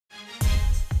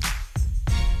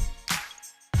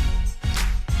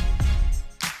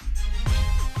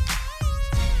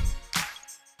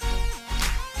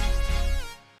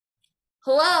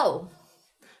Hello,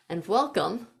 and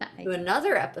welcome Hi. to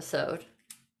another episode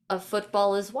of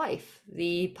Football is Wife,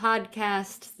 the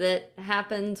podcast that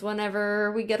happens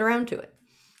whenever we get around to it.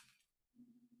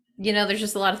 There's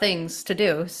just a lot of things to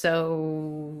do.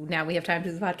 So now we have time to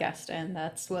do the podcast, and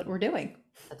that's what we're doing.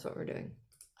 That's what we're doing.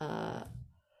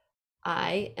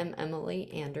 I am Emily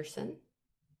Anderson.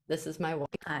 This is my wife.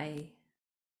 I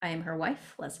am her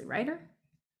wife, Leslie Ryder.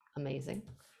 Amazing.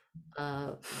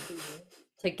 We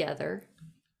together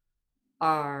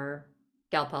are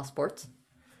Galpal Sports,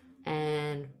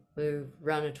 and we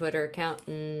run a Twitter account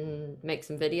and make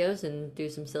some videos and do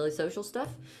some silly social stuff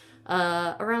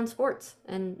around sports,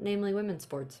 and namely women's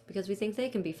sports, because we think they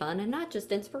can be fun and not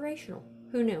just inspirational.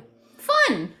 Who knew?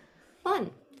 Fun.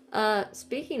 Fun.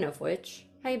 Speaking of which,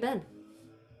 how you been?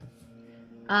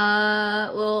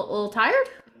 Little tired,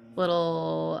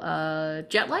 little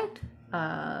jet lagged,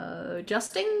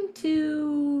 adjusting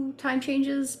to time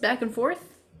changes back and forth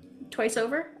twice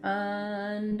over,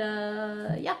 and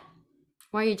yeah.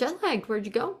 Why are you jet lagged? Where'd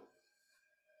you go?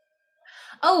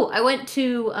 Oh, I went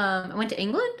to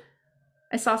England.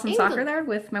 I saw some England. soccer there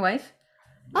with my wife.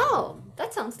 Oh,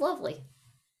 that sounds lovely.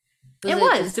 It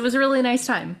was a really nice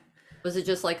time. Was it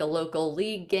just like a local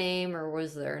league game, or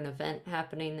was there an event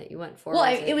happening that you went for? Well,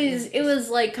 it was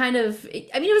like kind of.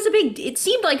 I mean, it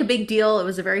seemed like a big deal. It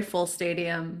was a very full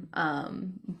stadium.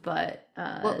 But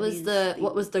what was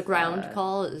the ground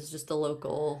call? It was just a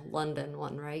local London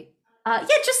one, right? Yeah,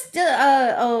 just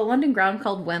a London ground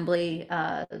called Wembley.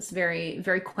 It's very,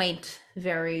 very quaint,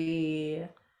 very,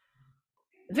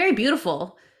 very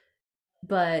beautiful.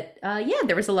 But yeah,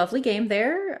 there was a lovely game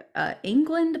there.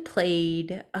 England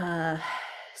played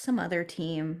some other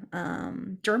team,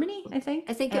 Germany, I think.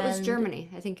 I think it was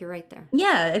Germany. I think you're right there.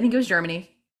 Yeah, I think it was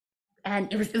Germany.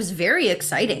 And it was very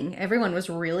exciting. Everyone was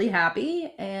really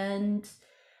happy, and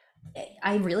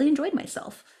I really enjoyed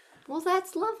myself. Well,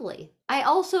 that's lovely. I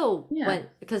also Yeah. went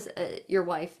because your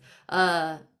wife,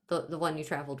 the one you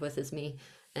traveled with, is me,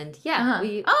 and yeah,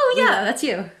 Oh yeah, that's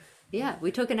you.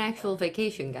 we took an actual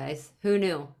vacation, guys. Who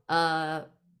knew? I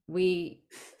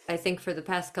think for the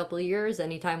past couple of years,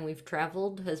 anytime we've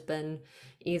traveled has been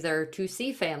either to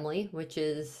see family, which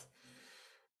is,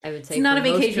 I would say, It's not for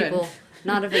a most vacation. people,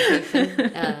 not a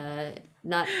vacation.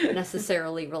 Not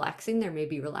necessarily relaxing. There may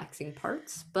be relaxing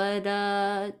parts, but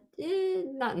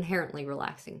not inherently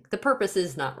relaxing. The purpose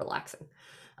is not relaxing.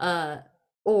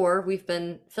 Or we've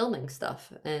been filming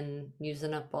stuff and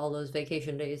using up all those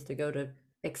vacation days to go to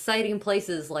exciting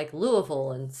places like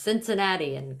Louisville and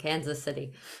Cincinnati and Kansas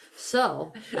City.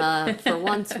 So, for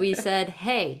once we said,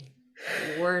 hey,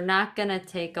 we're not gonna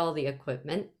take all the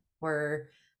equipment. We're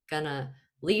gonna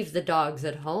leave the dogs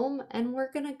at home and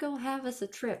we're gonna go have us a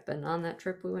trip. And on that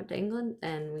trip, we went to England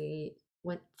and we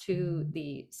went to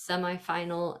the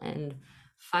semifinal and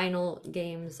final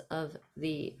games of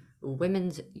the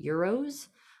Women's Euros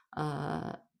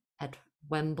at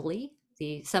Wembley.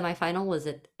 The semifinal was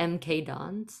at MK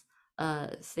Dons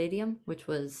Stadium, which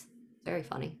was very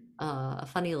funny. A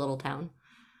funny little town.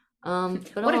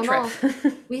 But What a all in trip.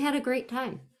 all, we had a great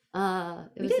time.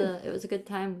 We did. It was a good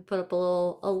time. We put up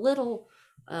a little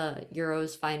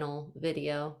Euros final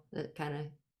video that kind of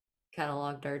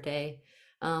cataloged our day.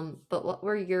 But what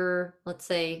were your, let's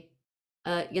say,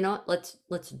 you know what?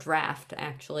 Let's draft,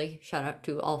 actually. Shout out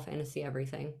to All Fantasy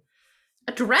Everything.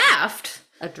 A draft?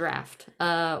 A draft.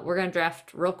 We're gonna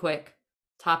draft real quick.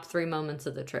 Top 3 moments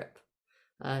of the trip.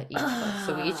 Each of us.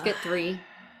 So we each get 3.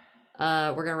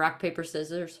 We're gonna rock paper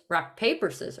scissors. Rock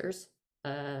paper scissors.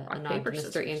 A nod to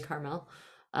Mr. Ian Carmel.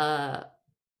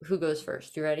 Who goes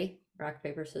first? You ready? Rock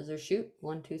paper scissors shoot.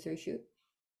 1, 2, 3 shoot.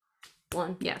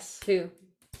 1, Yes. 2,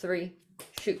 3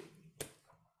 shoot.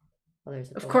 Well,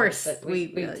 there's a Of delay, course, but we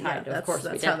tied. yeah, Of course,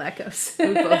 that's we how did. that goes.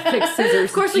 We both picked scissors.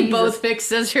 Of course, we Jesus. both pick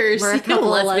scissors. We're a You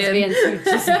couple of lesbian. lesbians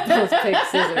who just both pick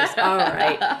scissors.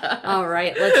 All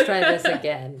right. Let's try this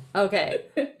again. Okay,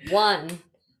 1,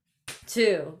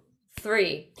 2,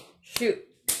 3, shoot.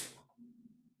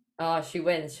 Oh, she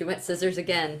wins. She went scissors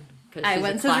again. 'Cause I she's a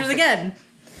went scissors classic, again.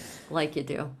 like you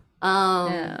do.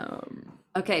 Um,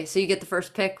 Okay, so you get the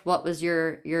first pick. What was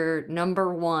your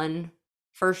number 1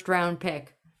 first round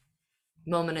pick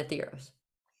moment at the Euros?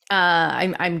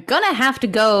 I'm gonna have to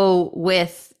go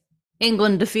with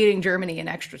England defeating Germany in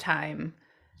extra time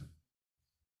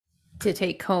to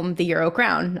take home the Euro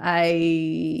crown.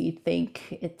 I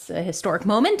think it's a historic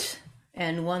moment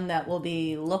and one that will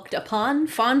be looked upon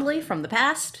fondly from the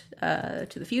past to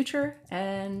the future.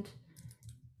 And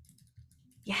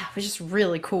yeah, it was just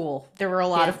really cool. There were a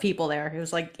lot of people there. It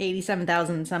was like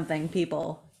 87,000 something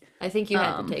people. I think you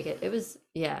had to take it. It was,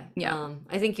 yeah. Yeah.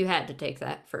 I think you had to take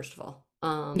that, first of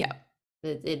all. Yeah.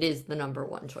 it is the number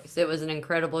one choice. It was an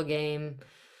incredible game.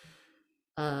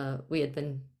 We had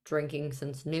been drinking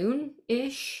since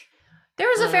noon-ish. There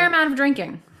was a fair amount of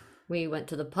drinking. We went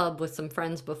to the pub with some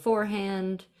friends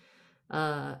beforehand,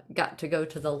 got to go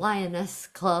to the Lioness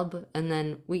Club, and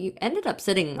then we ended up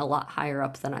sitting a lot higher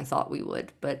up than I thought we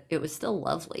would, but it was still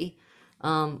lovely.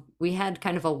 We had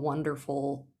kind of a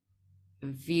wonderful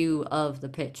view of the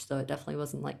pitch, though it definitely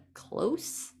wasn't like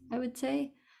close, I would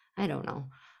say. I don't know.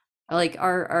 Like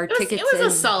our tickets. It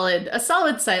was a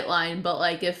solid sight line, but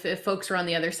like if folks were on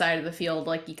the other side of the field,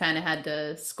 like you kind of had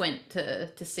to squint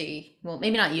to see. Well,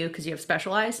 maybe not you because you have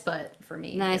special eyes, but for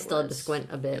me, I still had to squint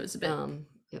a bit. It was a bit.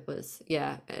 It was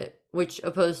which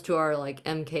opposed to our like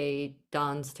MK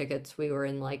Dons tickets, we were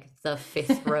in like the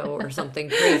fifth row or something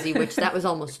crazy, which that was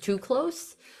almost too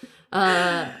close.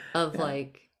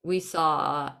 Like we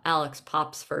saw Alex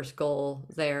Pop's first goal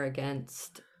there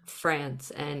against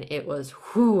France, and it was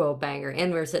a banger,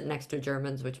 and we were sitting next to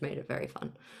Germans, which made it very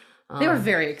fun. They were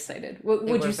very excited.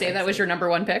 Would you say that was your number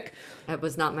one pick? It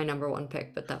was not my number one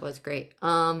pick, but that was great.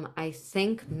 I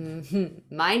think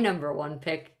my number one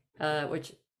pick,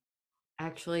 which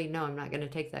actually no, I'm not going to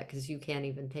take that because you can't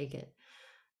even take it.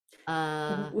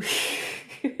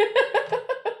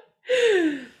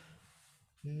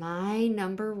 My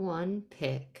number one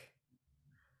pick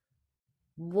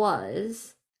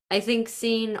was, I think,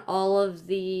 seeing all of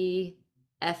the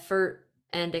effort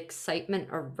and excitement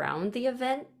around the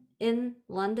event in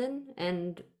London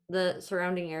and the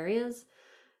surrounding areas.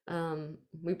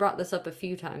 We brought this up a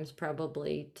few times,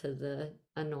 probably to the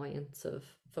annoyance of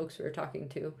folks we were talking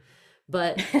to,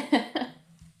 but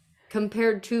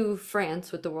compared to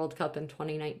France with the World Cup in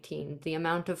 2019, the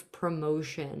amount of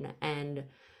promotion and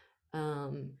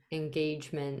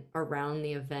engagement around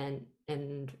the event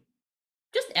and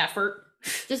just effort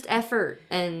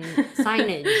and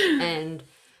signage, and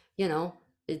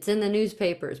it's in the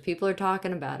newspapers, people are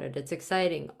talking about it, it's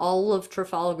exciting. All of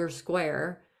Trafalgar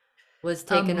Square was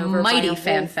taken over by a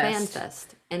fan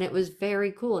fest, and it was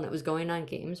very cool, and it was going on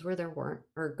games where there weren't,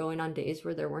 or going on days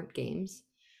where there weren't games,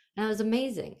 and it was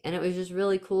amazing, and it was just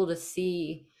really cool to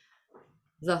see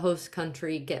the host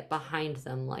country get behind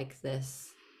them like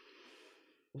this,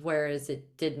 whereas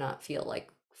it did not feel like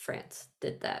France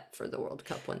did that for the World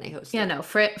Cup when they hosted. Yeah, no,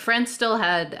 France still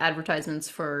had advertisements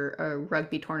for a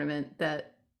rugby tournament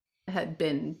that had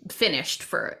been finished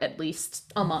for at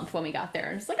least a month when we got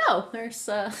there. And it's like, oh, there's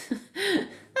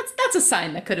that's a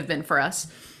sign that could have been for us.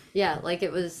 Yeah, like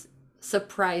it was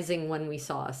surprising when we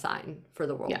saw a sign for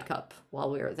the World Cup while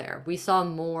we were there. We saw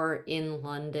more in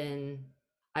London,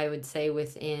 I would say,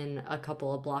 within a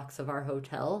couple of blocks of our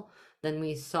hotel than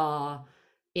we saw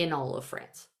in all of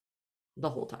France the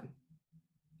whole time.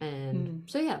 And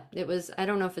so yeah, it was, I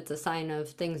don't know if it's a sign of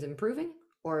things improving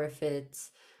or if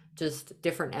it's just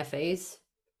different FA's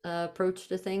approach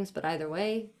to things, but either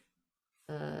way,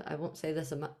 I won't say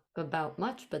this about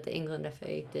much, but the England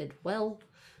FA did well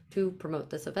to promote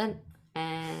this event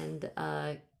and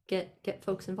get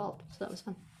folks involved, so that was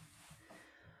fun.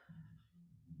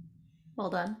 Well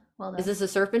done. Is this a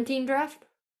serpentine draft?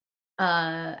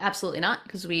 Absolutely not,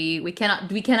 because we can't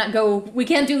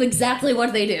do exactly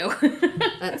what they do.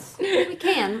 We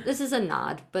can. This is a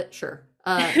nod, but sure.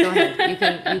 Go ahead.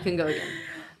 You can go again.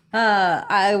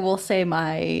 I will say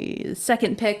my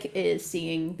second pick is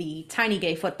seeing the tiny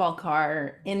gay football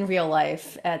car in real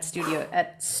life at Stadium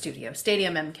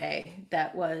MK.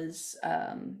 That was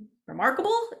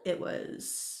remarkable. It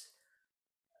was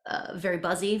very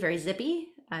buzzy, very zippy.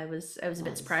 I was a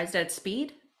bit surprised at its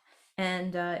speed.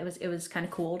 And it was kind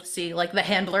of cool to see like the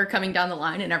handler coming down the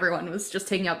line and everyone was just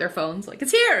taking out their phones like,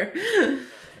 it's here.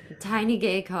 Tiny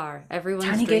gay car. Everyone's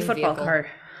tiny gay football car.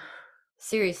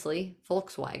 Seriously,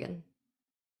 Volkswagen.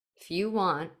 If you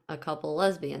want a couple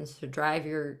lesbians to drive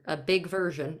a big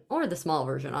version, or the small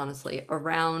version, honestly,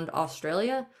 around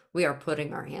Australia, we are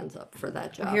putting our hands up for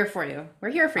that job. We're here for you. We're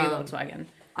here for you, Volkswagen.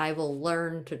 I will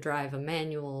learn to drive a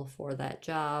manual for that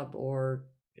job. Or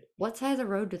what side of the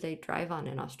road do they drive on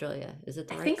in Australia? Is it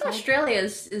the right side? I think Australia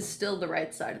is still the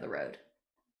right side of the road.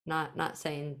 Not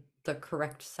saying the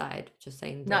correct side, just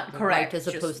saying not correct, right as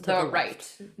opposed to the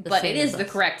right. But it is the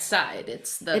correct side.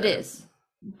 It is.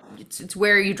 It's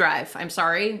where you drive. I'm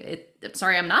sorry.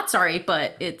 I'm not sorry,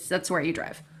 but that's where you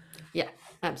drive. Yeah,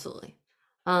 absolutely.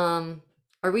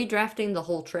 Are we drafting the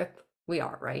whole trip? We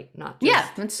are, right? Not just... Yeah,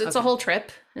 it's okay. A whole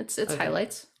trip. It's okay.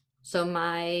 Highlights. So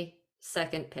my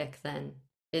second pick then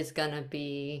is gonna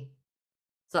be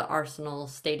the Arsenal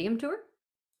Stadium tour.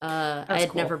 I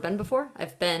had never been before.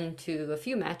 I've been to a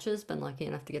few matches, been lucky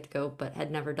enough to get to go, but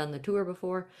had never done the tour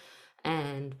before,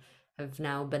 and I've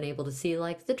now been able to see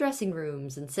like the dressing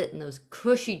rooms and sit in those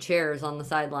cushy chairs on the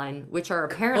sideline, which are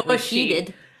apparently Cushy.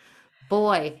 heated.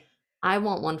 Boy, I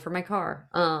want one for my car.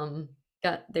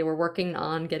 Got they were working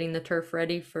on getting the turf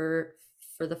ready for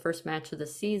the first match of the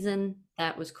season.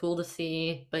 That was cool to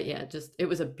see. But yeah, just it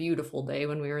was a beautiful day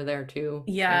when we were there too.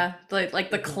 Yeah, like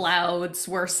the It was clouds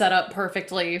were set up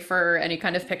perfectly for any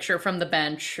kind of picture from the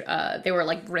bench. They were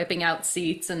like ripping out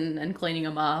seats and cleaning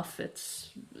them off. It's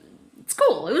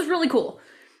cool. It was really cool.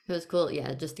 it was cool,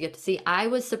 yeah, just to get to see. I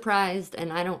was surprised,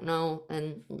 and I don't know,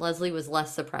 and Leslie was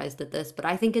less surprised at this, but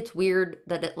I think it's weird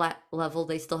that at level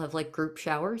they still have like group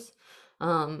showers.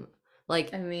 Um,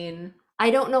 like I mean, I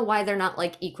don't know why they're not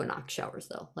like Equinox showers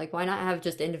though. Like, why not have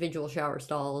just individual shower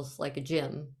stalls like a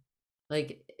gym?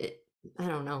 Like, I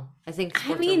don't know. I think I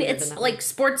sports are mean, weird in it's that way. like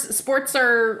sports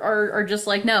are just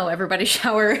like no, everybody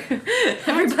shower, That's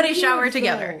everybody shower weird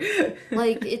together. though.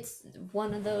 Like, it's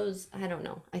one of those, I don't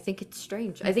know. I think it's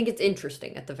strange. I think it's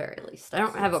interesting at the very least. I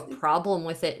don't have a problem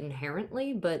with it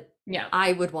inherently, but Yeah,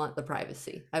 I would want the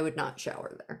privacy. I would not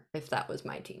shower there if that was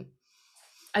my team.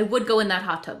 I would go in that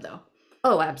hot tub though.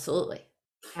 Oh, absolutely.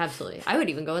 Absolutely. I would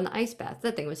even go in the ice bath.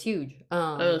 That thing was huge.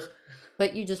 Ugh.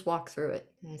 But you just walk through it,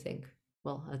 I think.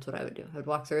 Well, that's what I would do. I would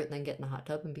walk through it and then get in the hot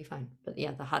tub and be fine. But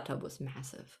yeah, the hot tub was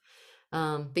massive.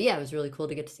 But yeah, it was really cool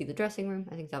to get to see the dressing room.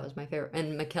 I think that was my favorite.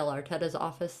 And Mikel Arteta's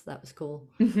office, that was cool.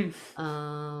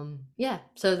 Yeah,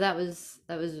 so that was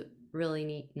really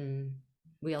neat. And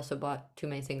we also bought too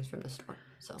many things from the store.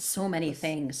 So So many was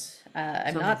things.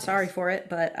 I'm so many not sorry things. for it,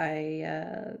 but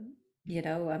I'm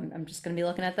just gonna be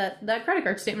looking at that credit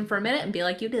card statement for a minute and be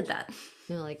like, you did that.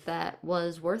 You know, like that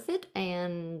was worth it,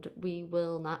 and we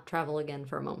will not travel again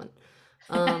for a moment.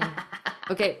 Um,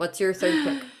 okay, what's your third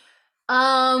pick?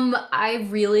 I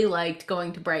really liked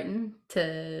going to Brighton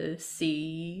to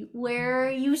see where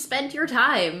you spent your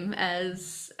time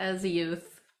as a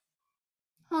youth.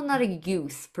 Well, not a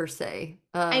youth per se.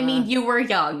 I mean, you were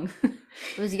young.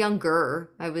 I was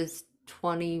younger. I was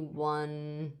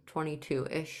 21,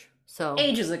 22-ish. So,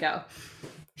 Ages ago.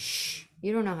 shh,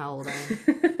 you don't know how old I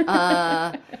am.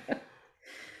 Uh,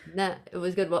 Nah, it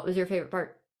was good. What was your favorite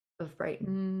part of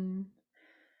Brighton?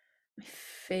 Mm, my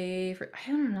favorite,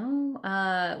 I don't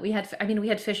know. We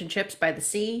had fish and chips by the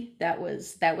sea. That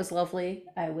was lovely.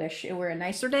 I wish it were a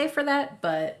nicer day for that,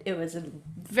 but it was a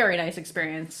very nice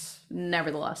experience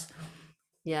nevertheless.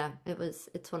 Yeah,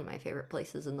 it's one of my favorite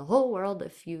places in the whole world.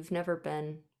 If you've never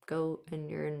been, go and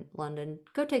you're in London,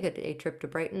 go take a day trip to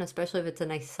Brighton, especially if it's a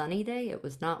nice sunny day. It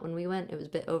was not when we went. It was a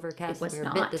bit It overcast and we was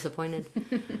were a bit not. disappointed.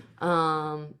 We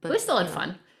But still you had know,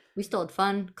 fun. we still had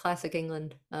fun. Classic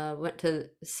England. Went to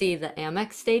see the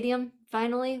Amex Stadium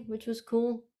finally, which was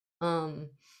cool. Um,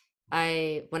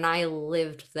 I when I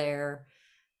lived there,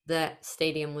 that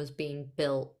stadium was being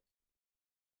built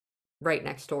right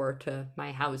next door to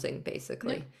my housing, Yeah.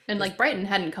 basically. And Just like Brighton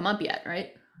hadn't come up yet,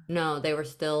 right? no, they were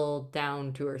still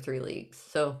down 2 or 3 leagues.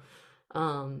 So,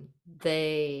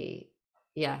 they,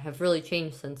 yeah, have really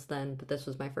changed since then. But this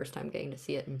was my first time getting to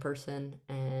see it in person,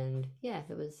 and yeah,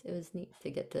 it was neat to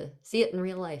get to see it in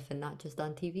real life and not just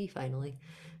on TV finally,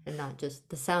 and not just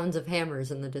the sounds of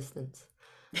hammers in the distance.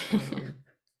 Um,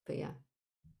 but yeah,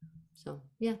 so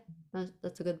yeah,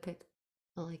 that's a good pick.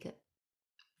 I like it.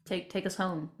 Take us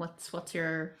home. What's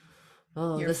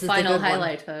Oh, your this is the final good one.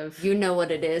 highlight of You know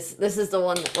what it is. This is the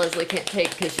one that Leslie can't take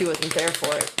because she wasn't there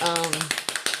for it.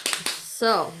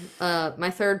 My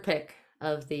third pick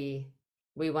of the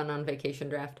we went on vacation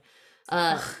draft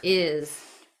Ugh, is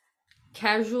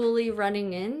casually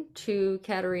running into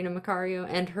Katerina Macario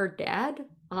and her dad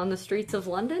on the streets of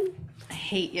London. I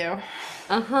hate you.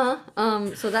 Uh-huh.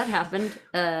 So that happened.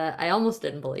 I almost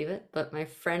didn't believe it, but my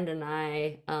friend and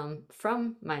I,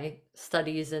 from my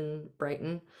studies in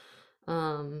Brighton,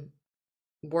 um,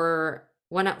 were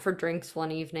went out for drinks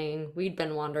one evening. We'd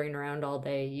been wandering around all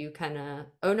day. You kind of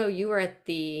oh no, you were at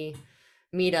the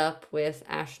meetup with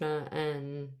Ashna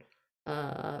and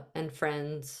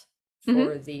friends Hmm.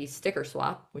 for the sticker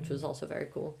swap, which was also very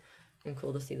cool and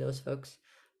cool to see those folks.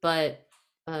 But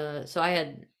so I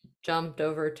had jumped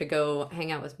over to go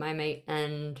hang out with my mate,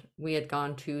 and we had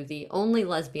gone to the only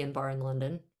lesbian bar in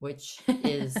London, which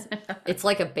is it's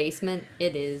like a basement.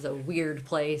 It is a weird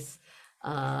place.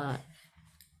 Uh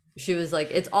she was like,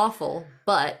 "It's awful,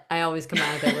 but I always come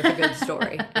out of there with a good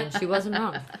story," and she wasn't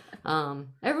wrong.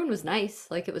 Everyone was nice,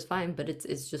 like it was fine, but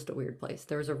it's just a weird place.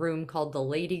 There was a room called the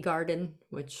Lady Garden,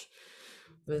 which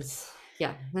was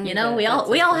yeah, I You think know, that we all that's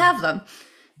we it all for have them.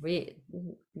 we.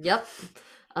 Yep.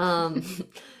 Um,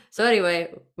 so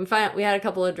anyway, we had a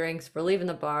couple of drinks. We're leaving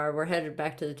the bar. We're headed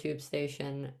back to the tube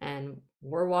station, and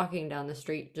we're walking down the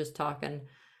street just talking.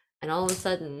 and all of a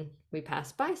sudden we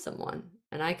passed by someone,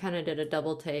 and I kind of did a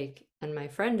double take, and my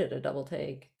friend did a double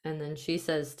take, and then she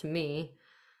says to me,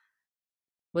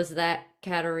 "Was that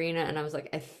Katerina?" And I was like,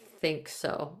 "I think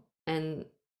so." And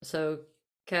so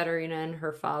Katerina and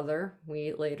her father,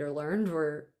 we later learned,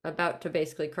 were about to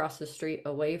basically cross the street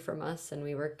away from us, and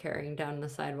we were carrying down the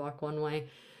sidewalk one way.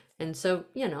 And so,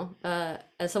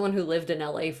 as someone who lived in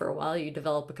LA for a while, you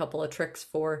develop a couple of tricks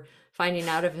for finding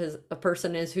out if a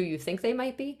person is who you think they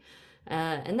might be.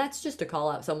 And that's just to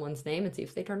call out someone's name and see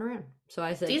if they turn around. So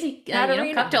I It's said, easy,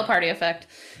 Katerina. cocktail party effect.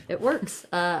 It works.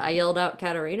 I yelled out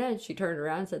Katerina, and she turned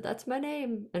around and said, "That's my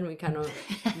name." And we kind of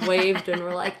waved and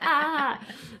were like, "Ah."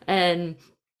 And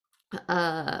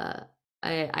uh,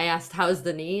 I asked, "How's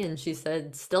the knee?" And she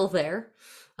said, "Still there,"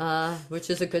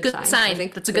 which is a good Good sign. sign. I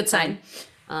think That's a good sign.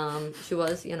 She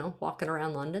was, walking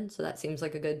around London, so that seems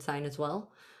like a good sign as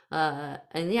well.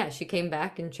 And yeah, she came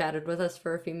back and chatted with us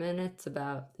for a few minutes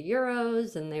about the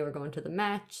Euros, and they were going to the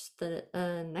match the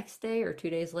next day or 2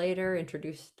 days later.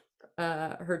 Introduced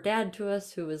her dad to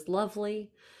us, who was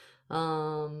lovely.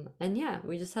 And yeah,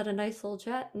 we just had a nice little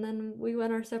chat, and then we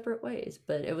went our separate ways.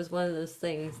 But it was one of those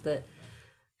things that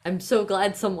I'm so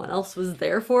glad someone else was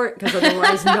there for it, because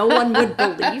otherwise no one would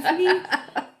believe me.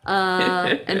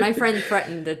 And my friend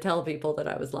threatened to tell people that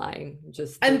I was lying.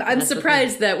 I'm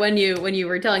surprised that when you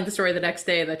were telling the story the next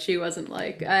day that she wasn't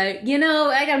like, I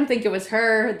don't think it was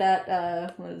her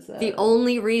that was. The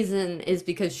only reason is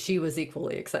because she was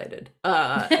equally excited,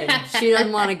 and she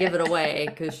doesn't want to give it away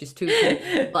because she's too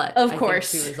cool. But of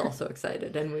course, she was also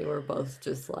excited, and we were both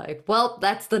just like, "Well,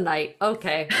 that's the night.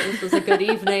 Okay, this was a good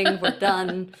evening. We're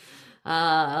done.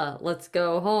 Let's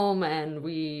go home," and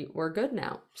we're good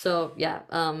now. So yeah,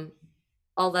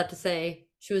 all that to say,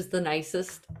 she was the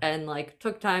nicest, and like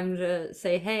took time to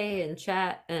say hey and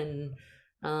chat, and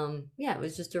yeah, it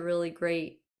was just a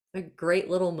great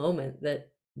little moment that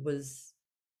was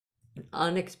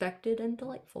unexpected and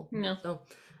delightful. Yeah. So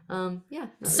yeah,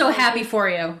 so happy for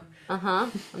you.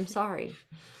 I'm sorry.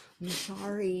 I'm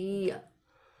sorry,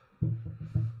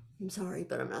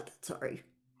 but I'm not that sorry.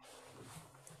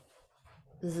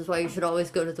 This is why you should always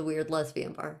go to the weird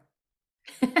lesbian bar.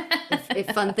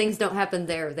 If fun things don't happen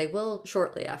there, they will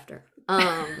shortly after.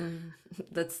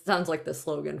 That sounds like the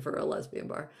slogan for a lesbian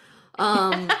bar.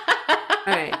 All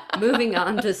right, moving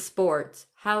on to sports.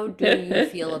 How do you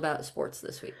feel about sports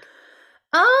this week?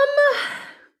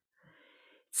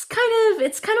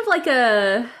 It's kind of like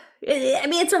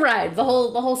it's a ride. The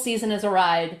whole season is a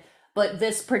ride, but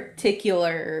this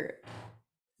particular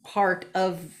part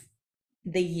of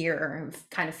the year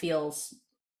kind of feels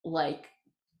like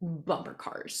bumper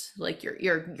cars. Like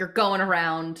you're going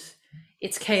around,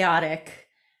 it's chaotic,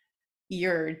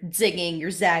 you're zigging, you're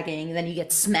zagging, and then you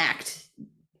get smacked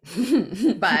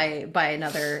by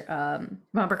another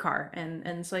bumper car,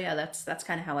 and so yeah, that's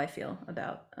kind of how I feel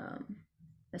about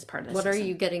this part of this What season. are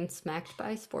you getting smacked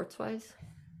by sports wise?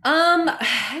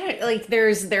 Like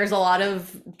there's a lot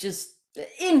of just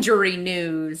injury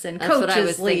news and That's coaches what I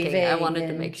was leaving. thinking. I wanted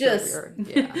to make sure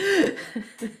yeah.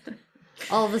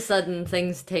 All of a sudden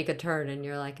things take a turn and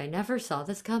you're like, I never saw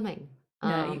this coming.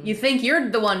 You think you're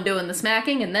the one doing the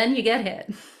smacking, and then you get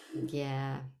hit.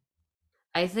 Yeah.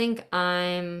 I think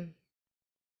I'm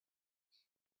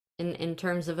in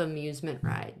terms of amusement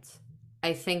rides,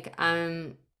 I think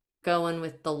I'm going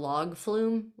with the log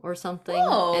flume or something.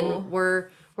 Oh. And we're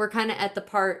kind of at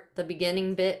the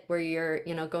beginning bit where you're,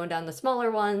 going down the smaller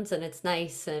ones, and it's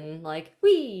nice and like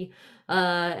wee,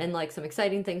 and like some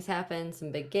exciting things happen,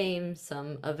 some big games,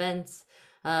 some events.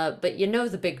 But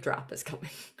the big drop is coming.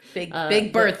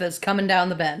 Big Bertha's coming down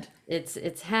the bend.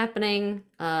 It's happening.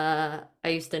 I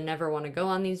used to never want to go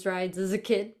on these rides as a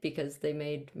kid because they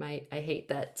made I hate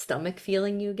that stomach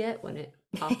feeling you get when it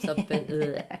pops up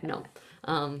and no.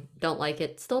 Don't like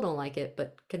it. Still don't like it,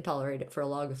 but can tolerate it for a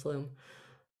log of flume.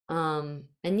 And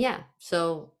yeah,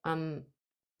 so I'm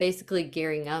basically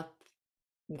gearing up.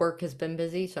 Work has been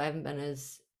busy, so I haven't been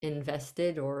as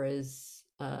invested or as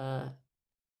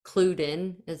clued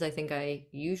in as I think I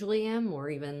usually am or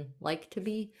even like to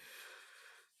be.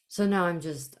 So now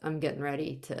I'm getting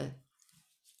ready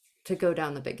to go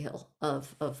down the big hill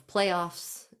of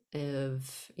playoffs,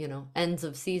 of ends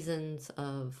of seasons,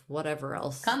 of whatever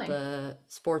else Coming. The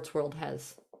sports world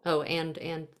has. Oh,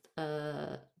 and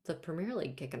the Premier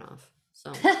League kicking off.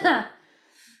 So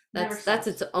that's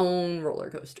its own roller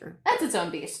coaster. That's its own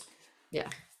beast. Yeah.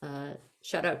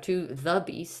 Shout out to The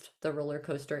Beast, the roller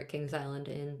coaster at Kings Island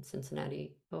in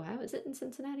Cincinnati. Oh, how is it in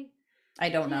Cincinnati? I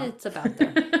don't know. It's about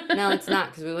there. No, it's not,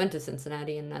 because we went to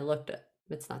Cincinnati and I looked at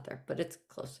it's not there, but it's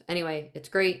close. Anyway, it's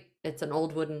great. It's an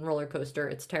old wooden roller coaster.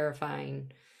 It's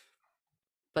terrifying.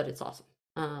 but it's awesome.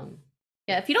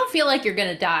 Yeah, if you don't feel like you're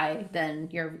gonna die, then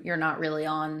you're not really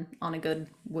on a good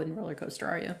wooden roller coaster,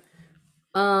 are you?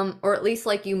 Or at least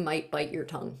like you might bite your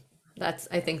tongue. That's,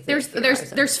 I think, the There's fear there's I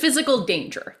said. there's physical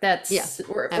danger. Yeah, That's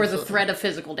or the absolutely. threat of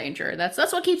physical danger. That's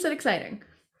what keeps it exciting.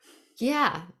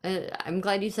 Yeah, I'm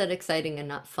glad you said exciting and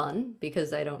not fun,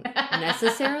 because I don't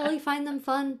necessarily find them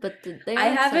fun, but they I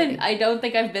are haven't. exciting. I don't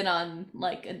think I've been on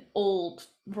like an old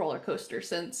roller coaster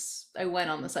since I went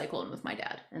on the Cyclone with my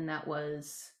dad, and that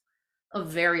was a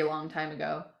very long time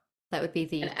ago. That would be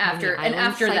the And Coney Island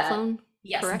after that, cyclone,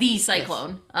 yes, correct? the Yes.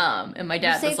 Cyclone. And my You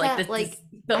dad say was like, that "This like is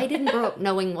I didn't grow up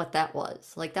knowing what that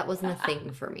was. Like that wasn't a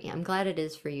thing for me. I'm glad it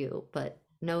is for you, but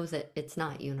know that it's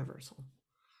not universal.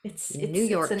 New it's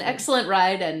York an kid. excellent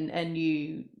ride, and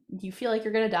you feel like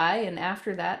you're gonna die." And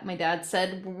after that, my dad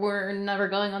said, "We're never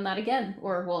going on that again."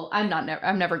 Or, well, I'm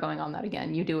never going on that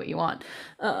again. You do what you want.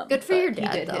 Good for But your he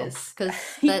dad did though, his.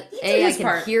 because He that did I his can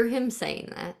part. hear him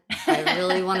saying that. I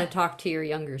really want to talk to your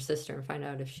younger sister and find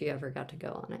out if she ever got to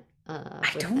go on it I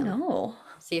with don't him. know.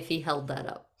 See if he held that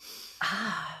up.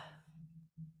 Ah,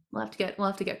 we'll have to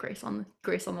get Grace on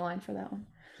the line for that one.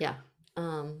 Yeah.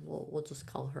 We'll just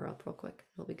call her up real quick.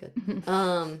 It'll be good.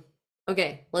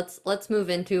 Okay, let's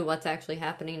move into what's actually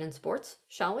happening in sports,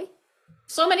 shall we?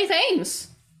 So many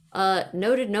things.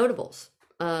 Noted notables.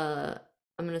 I'm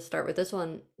gonna start with this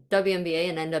one. WNBA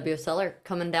and NWSL are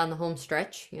coming down the home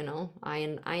stretch. You know, I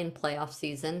in playoff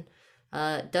season.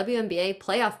 WNBA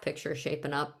playoff picture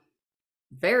shaping up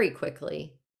very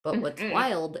quickly. But what's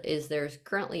wild is there's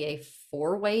currently a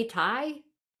 4-way tie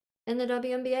in the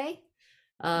WNBA.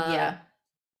 Yeah.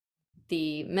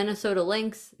 The Minnesota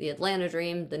Lynx, the Atlanta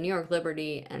Dream, the New York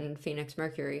Liberty, and Phoenix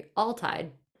Mercury all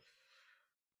tied.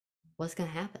 What's gonna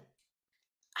happen?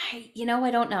 I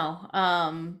don't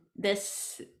know.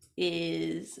 This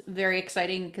is very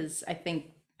exciting because I think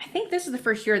this is the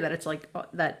first year that it's like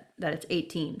that it's 8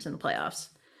 teams in the playoffs.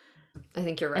 I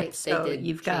think you're right. And so they did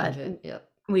you've change got it. Yep.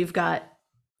 we've got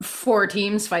 4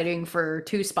 teams fighting for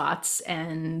 2 spots,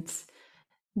 and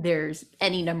there's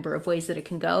any number of ways that it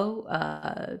can go.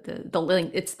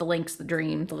 It's the Lynx, the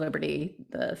Dream, the Liberty,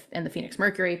 and the Phoenix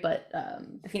Mercury. But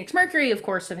the Phoenix Mercury, of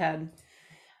course, have had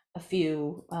a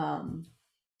few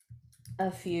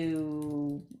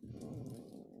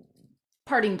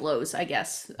parting blows, I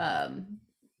guess.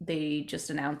 They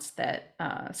just announced that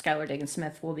Skylar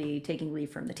Diggins-Smith will be taking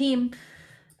leave from the team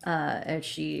as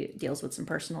she deals with some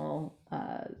personal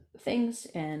things,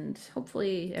 and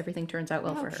hopefully everything turns out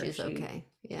well for her. She's okay.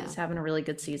 Yeah, she's having a really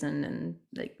good season, and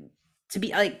like to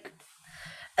be like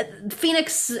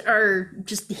Phoenix are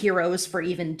just heroes for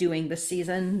even doing this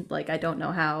season. Like I don't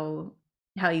know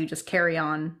how you just carry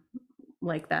on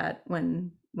like that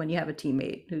when you have a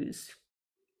teammate who's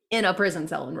in a prison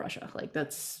cell in Russia. Like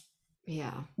that's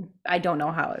yeah. I don't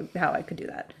know how I could do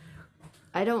that.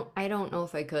 I don't know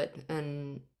if I could.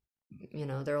 And you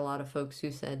know, there are a lot of folks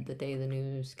who said the day the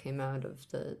news came out of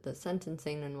the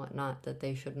sentencing and whatnot that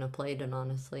they shouldn't have played. And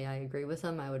honestly, I agree with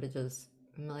them. I would have just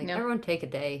I'm like, Yeah. everyone take a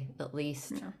day at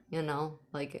least. Yeah. You know,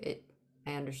 like it.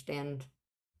 I understand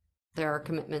there are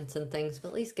commitments and things, but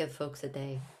at least give folks a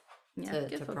day Yeah, to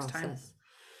give folks time.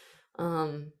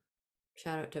 process.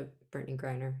 Shout out to Brittany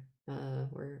Griner.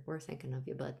 We're thinking of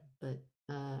you, bud. But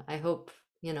I hope,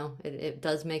 you know, it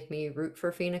does make me root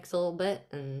for Phoenix a little bit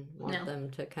and want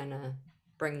them to kind of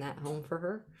bring that home for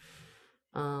her.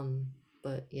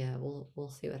 But yeah, we'll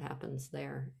see what happens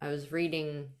there. I was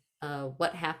reading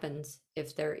what happens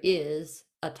if there is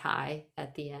a tie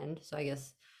at the end. So I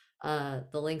guess the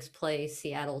Lynx play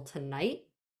Seattle tonight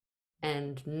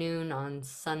and noon on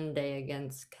Sunday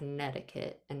against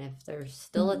Connecticut. And if there's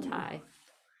still a tie,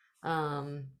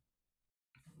 so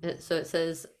it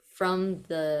says from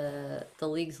the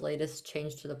league's latest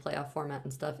change to the playoff format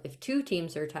and stuff, if 2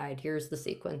 teams are tied, here's the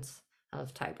sequence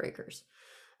of tiebreakers.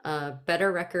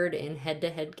 Better record in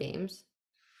head-to-head games.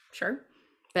 Sure.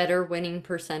 Better winning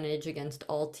percentage against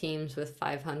all teams with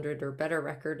 500 or better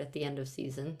record at the end of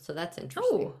season. So that's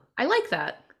interesting. Oh, I like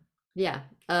that. Yeah.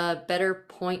 Better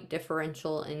point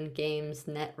differential in games,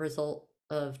 net result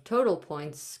of total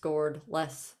points scored,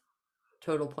 less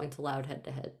total points allowed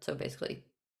head-to-head. So basically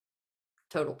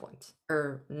total points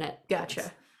or net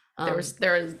Gotcha. points.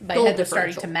 There was my goal head was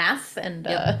starting differential. to math and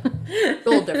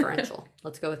Goal differential.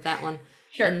 Let's go with that one.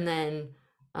 Sure. And then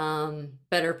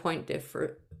better point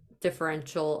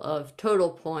differential of total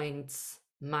points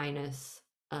minus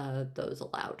those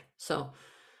allowed. So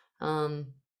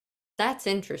that's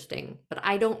interesting, but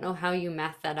I don't know how you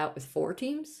math that out with 4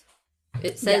 teams.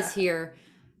 It says here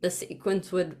the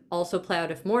sequence would also play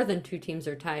out if more than 2 teams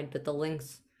are tied, but the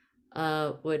Lynx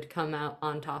would come out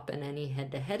on top in any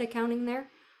head-to-head accounting there.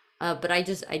 But I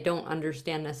don't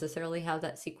understand necessarily how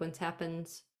that sequence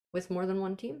happens with more than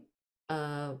one team.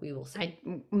 We will see.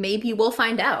 Maybe we'll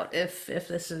find out if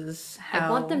this is I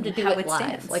want them to do how it live.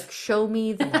 stands. Like, show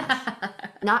me the match.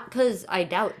 Not because I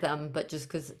doubt them, but just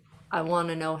because I want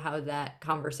to know how that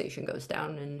conversation goes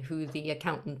down and who the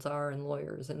accountants are and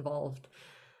lawyers involved.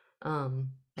 And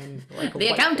like The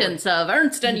accountants of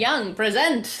Ernst & Young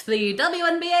present the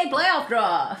WNBA playoff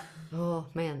draw. Oh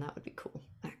man, that would be cool,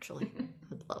 actually.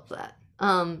 I'd love that.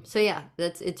 So yeah,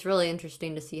 it's really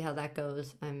interesting to see how that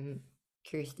goes. I'm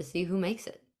curious to see who makes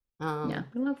it. Yeah,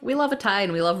 we love a tie,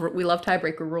 and we love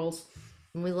tiebreaker rules.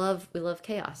 And we love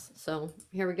chaos. So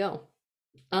here we go.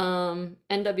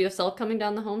 NWSL coming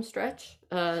down the home stretch.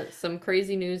 Some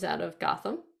crazy news out of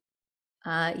Gotham.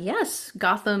 Yes,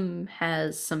 Gotham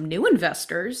has some new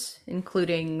investors,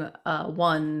 including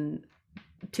one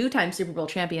two-time Super Bowl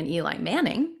champion Eli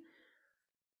Manning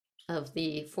Of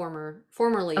the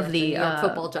formerly of of the New York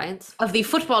Football Giants. of the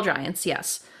Football Giants.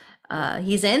 Yes,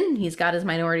 he's in. He's got his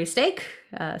minority stake.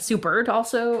 Sue Bird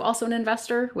also an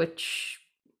investor, which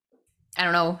I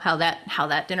don't know how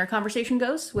that dinner conversation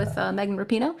goes with Megan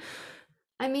Rapinoe.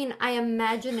 I mean, I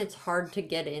imagine it's hard to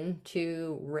get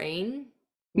into Reign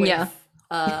with Yeah.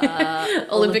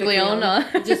 Olympic Lyon.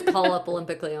 Lyon. Just call up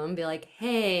Olympic Lyon and be like,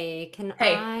 "Hey, can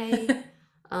Hey.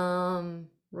 I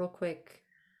real quick,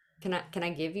 can I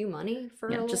give you money for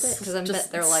a little bit? just Because I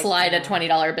bet they're like slide a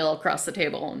 $20 bill across the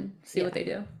table and see what they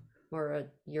do. or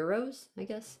euros, I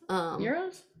guess.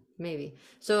 Euros? Maybe.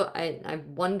 So I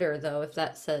wonder though if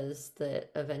that says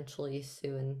that eventually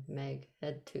Sue and Meg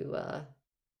head to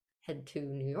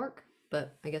New York,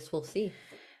 but I guess we'll see.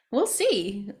 We'll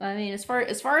see. I mean, as far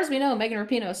as we know, Megan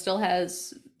Rapinoe still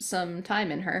has some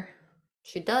time in her.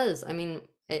 She does. I mean,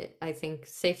 I think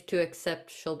safe to accept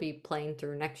she'll be playing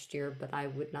through next year, but I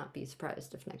would not be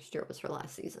surprised if next year was her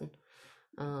last season.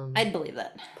 I'd believe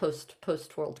that.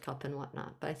 Post World Cup and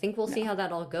whatnot. But I think we'll see how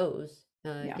that all goes.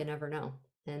 You never know.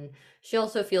 And she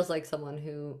also feels like someone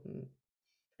who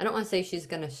I don't want to say she's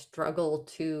going to struggle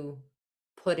to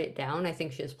put it down. I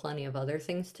think she has plenty of other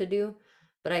things to do.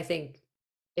 But I think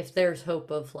if there's hope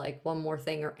of like one more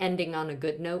thing or ending on a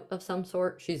good note of some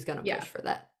sort, she's going to push for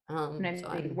that. And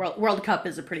I mean, World Cup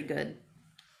is a pretty good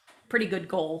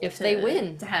goal if they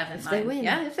win to have in if mind. they win.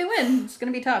 Yeah, if they win, it's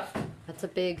gonna be tough. That's a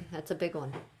big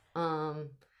one.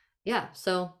 Yeah,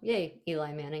 so yay,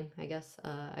 Eli Manning, I guess.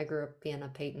 I grew up being a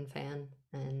Peyton fan,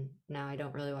 and now I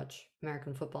don't really watch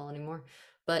American football anymore.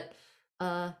 But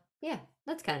yeah,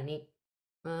 that's kind of neat.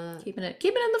 Keeping it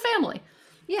in the family.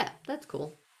 Yeah, that's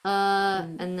cool.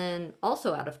 And then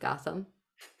also out of Gotham,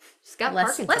 Scott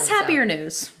Parkinson. Less happier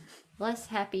news. Less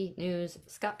happy news.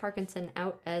 Scott Parkinson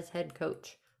out as head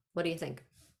coach. What do you think?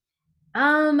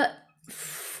 I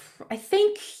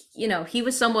think, he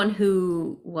was someone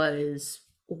who was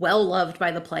well loved by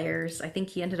the players. I think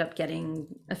he ended up getting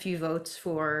a few votes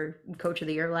for Coach of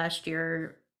the Year last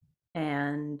year.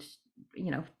 And,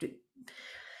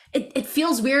 it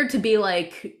feels weird to be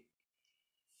like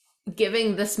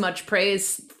giving this much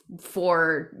praise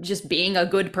for just being a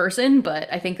good person, but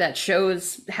I think that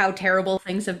shows how terrible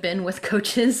things have been with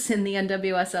coaches in the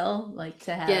NWSL. Like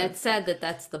to have, yeah, it's sad that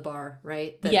that's the bar,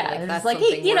 right? That, yeah, that's like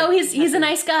something he's a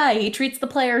nice guy. He treats the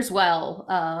players well,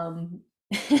 and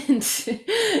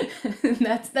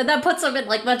that puts him in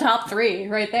like the top 3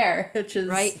 right there, which is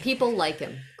right. People like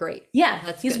him, great. Yeah,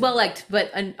 that's he's good. well liked, but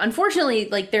unfortunately,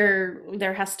 like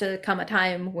there has to come a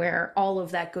time where all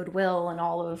of that goodwill and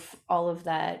all of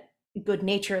that good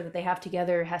nature that they have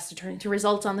together has to turn into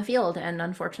results on the field. And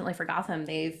unfortunately for Gotham,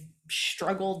 they've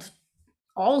struggled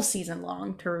all season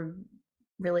long to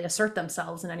really assert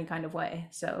themselves in any kind of way.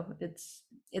 So it's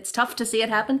tough to see it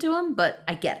happen to them, but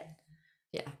I get it.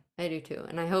 Yeah, I do too.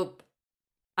 And I hope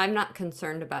I'm not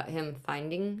concerned about him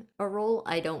finding a role.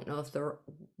 I don't know if the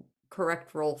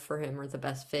correct role for him or the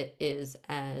best fit is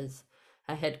as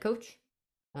a head coach.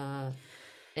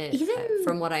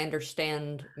 From what I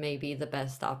understand, maybe the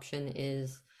best option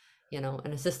is,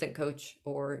 an assistant coach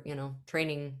or,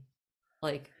 training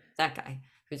like that guy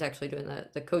who's actually doing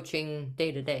the coaching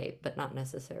day to day, but not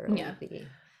necessarily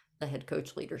the head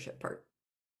coach leadership part.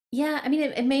 Yeah, I mean,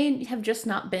 it may have just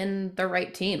not been the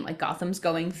right team. Like Gotham's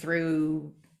going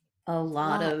through a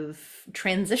lot of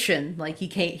transition. Like he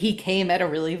came at a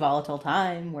really volatile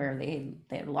time where they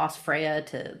had lost Freya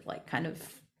to like kind of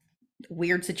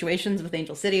weird situations with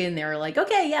Angel City, and they were like,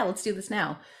 okay, yeah, let's do this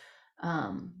now.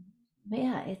 But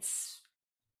yeah, it's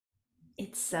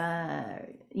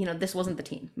this wasn't the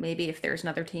team. Maybe if there's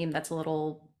another team that's a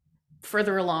little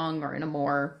further along or in a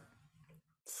more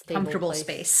stable comfortable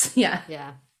place. Space,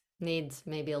 yeah, needs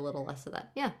maybe a little less of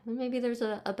that. Yeah, maybe there's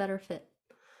a better fit.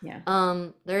 Yeah.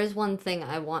 There is one thing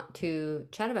I want to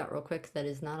chat about real quick that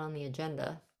is not on the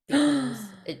agenda because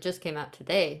it just came out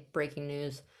today. Breaking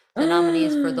news: the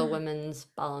nominees for the women's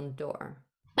Ballon d'Or.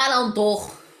 Ballon d'Or.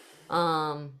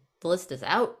 The list is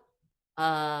out.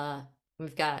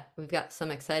 We've got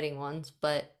some exciting ones,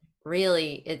 but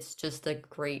really, it's a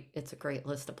great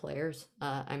list of players.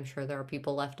 I'm sure there are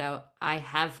people left out. I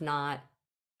have not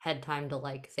had time to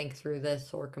like think through this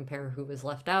or compare who was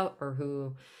left out or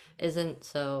who isn't.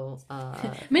 So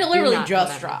I mean, it do literally not come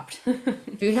just at me.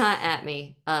 dropped. Do not at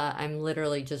me. I'm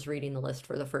literally just reading the list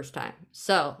for the first time.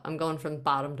 So I'm going from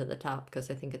bottom to the top because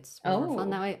I think it's more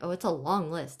fun that Oh. way. Oh, it's a long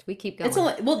list. We keep going. It's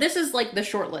only, well, this is like the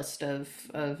short list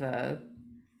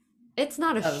It's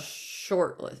not a of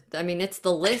short list. I mean, it's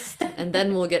the list, and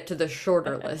then we'll get to the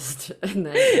shorter list, and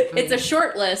then it's a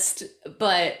short list,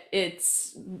 but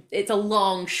it's a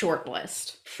long short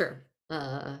list. sure.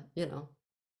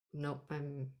 Nope.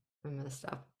 I'm gonna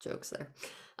stop jokes there.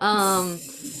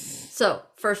 So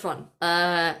first one,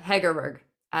 Hegerberg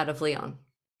out of Leon, Good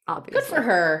obviously. for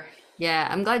her. Yeah,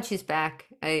 I'm glad she's back.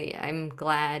 I'm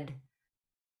glad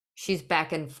she's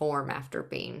back in form after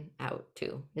being out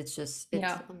too.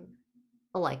 Yeah.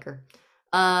 I like her.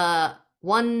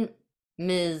 One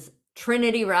Ms.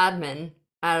 Trinity Rodman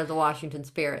out of the Washington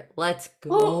Spirit. Let's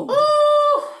go.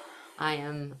 Oh, I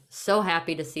am so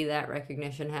happy to see that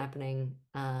recognition happening.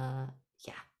 Yeah,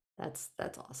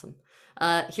 that's awesome.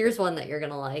 Here's one that you're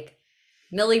gonna like.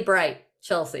 Millie Bright,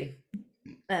 Chelsea.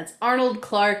 that's Arnold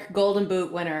Clark Golden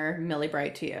Boot winner Millie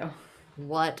Bright to you.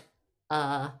 What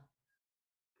uh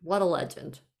what a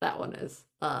legend that one is.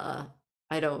 I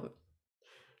don't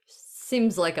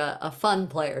seems like a fun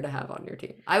player to have on your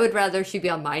team. I would rather she be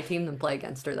on my team than play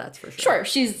against her, that's for sure. Sure,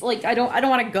 she's like I don't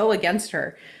want to go against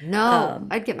her. No,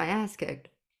 I'd get my ass kicked.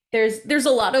 There's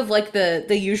a lot of like the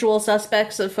usual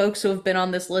suspects of folks who have been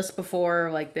on this list before.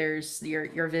 Like there's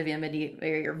your Vivian Medi or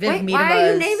your Viv Wait, why are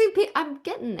you Miedema's. naming people? I'm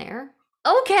getting there.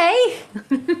 Okay.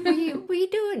 What are you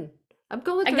doing? I'm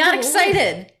going I through got the list.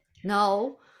 excited.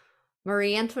 No.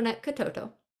 Marie Antoinette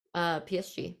Katoto,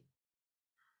 PSG.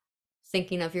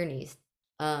 Thinking of your niece.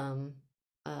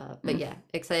 But yeah,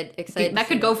 excited to That see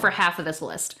could go that for one. half of this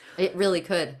list. It really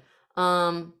could.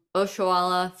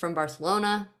 Oshoala from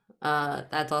Barcelona.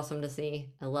 That's awesome to see.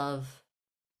 I love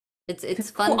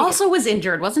it's fun Who to also was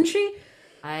injured, wasn't she?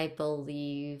 I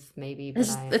believe maybe, but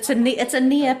It's a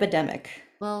knee epidemic.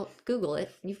 well, Google it.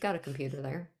 You've got a computer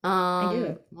there. I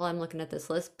do. Well, I'm looking at this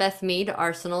list. Beth Mead,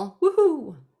 Arsenal.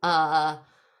 Woohoo!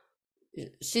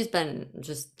 She's been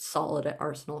just solid at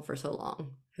Arsenal for so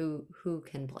long. Who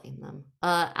can blame them?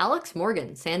 Alex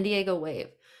Morgan, San Diego Wave.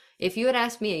 If you had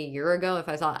asked me a year ago if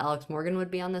I thought Alex Morgan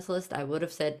would be on this list, I would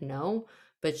have said no.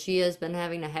 But she has been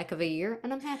having a heck of a year,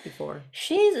 and I'm happy for her.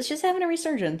 She's having a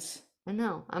resurgence. I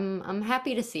know. I'm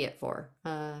happy to see it for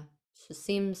her. She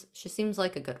seems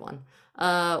like a good one.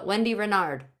 Wendy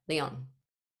Renard, Leon.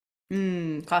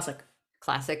 Classic.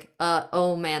 Classic.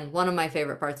 Oh man, one of my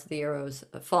favorite parts of the Euros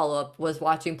follow-up was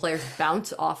watching players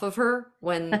bounce off of her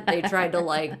when they tried to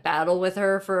like battle with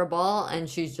her for a ball, and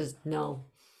she's just no.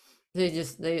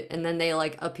 And then they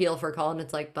like appeal for call, and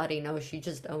it's like, buddy, no, she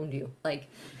just owned you. Like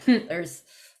there's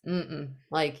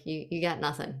like you got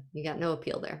nothing. You got no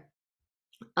appeal there.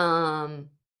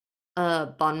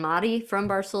 Bonmati from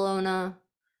Barcelona.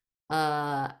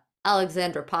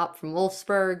 Alexandra Pop from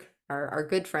Wolfsburg. Our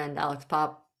good friend Alex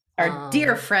Pop. Our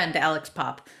dear friend Alex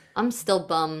Pop. I'm still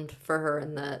bummed for her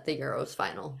in the Euros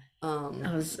final.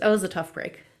 That was a tough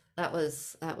break. That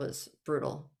was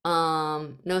brutal.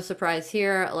 No surprise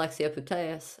here, Alexia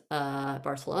Putellas,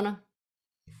 Barcelona.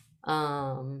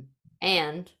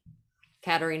 And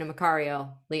Caterina Macario,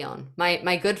 Leon.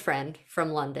 My good friend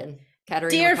from London. Caterina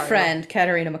Dear Macario. friend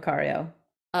Caterina Macario.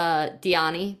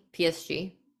 Diani,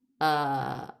 PSG.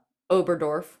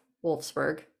 Oberdorf,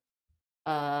 Wolfsburg.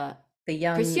 The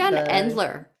young Christiane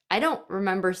Endler. I don't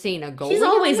remember seeing a goal. She's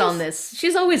always on this.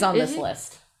 She's always on this she?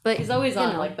 list. But She's always you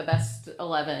on know, like the best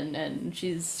 11, and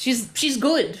she's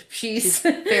good. She's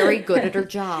very good at her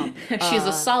job. She's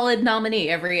a solid nominee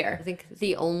every year. I think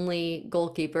the only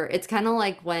goalkeeper. It's kind of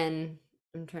like when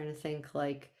I'm trying to think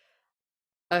like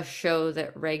a show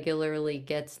that regularly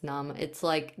gets It's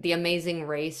like The Amazing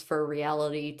Race for a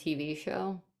reality TV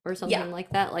show or something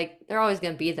like that. Like they're always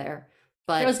going to be there,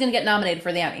 but I was gonna get nominated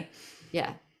for the Emmy.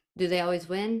 yeah. Do they always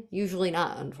win? Usually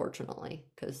not, unfortunately,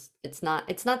 because it's not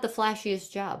the flashiest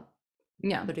job.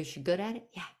 Yeah. But is she good at it?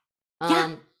 Yeah.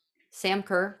 Yeah. Sam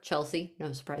Kerr, Chelsea,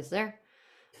 no surprise there.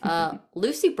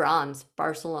 Lucy Bronze,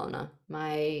 Barcelona,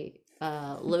 my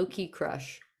low-key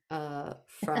crush.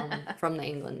 from the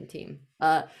England team.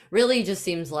 Really just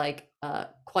seems like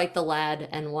quite the lad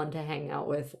and one to hang out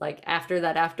with. Like after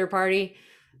that after party,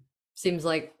 seems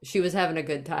like she was having a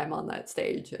good time on that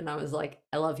stage, and I was like,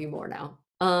 I love you more now.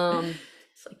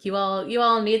 It's like you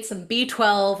all need some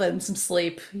B12 and some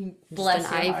sleep. Bless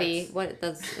Just an your IV. hearts. What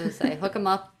that's gonna say? Hook them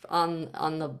up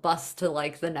on the bus to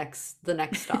like the next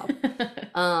stop.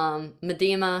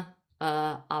 Medema,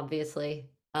 obviously,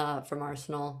 from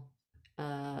Arsenal,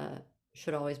 uh,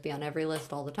 should always be on every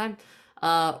list all the time.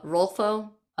 Rolfo,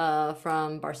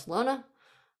 from Barcelona,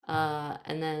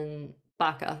 and then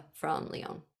Baca from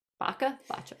Lyon. Baca.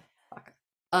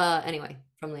 Anyway,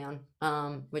 from Lyon,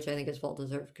 which I think is well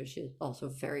deserved because she's also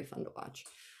very fun to watch.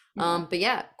 But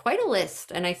yeah, quite a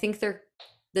list, and I think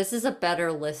this is a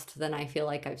better list than I feel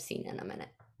like I've seen in a minute.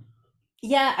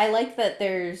 Yeah, I like that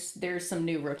there's some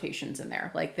new rotations in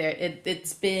there. Like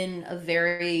it's been a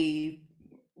very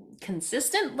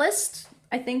consistent list,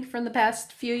 I think, from the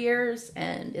past few years,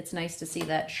 and it's nice to see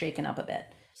that shaken up a bit.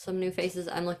 Some new faces.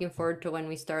 I'm looking forward to when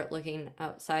we start looking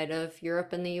outside of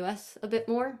Europe and the US a bit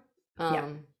more.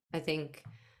 Yeah. I think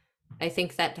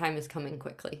that time is coming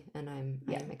quickly, and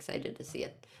Yeah. I'm excited to see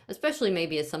it. Especially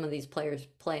maybe as some of these players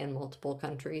play in multiple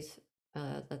countries.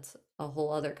 That's a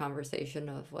whole other conversation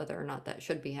of whether or not that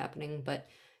should be happening. But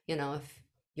if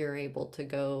you're able to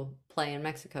go play in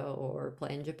Mexico or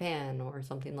play in Japan or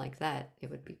something like that, it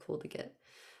would be cool to get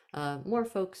more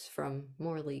folks from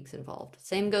more leagues involved.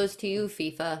 Same goes to you,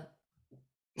 FIFA.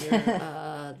 You're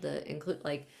the include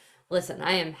like listen,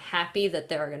 I am happy that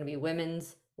there are going to be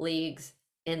women's leagues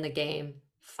in the game.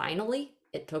 Finally,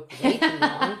 it took way too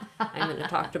long. I'm going to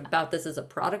talk about this as a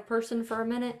product person for a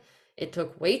minute. It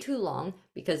took way too long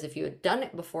because if you had done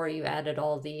it before you added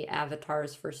all the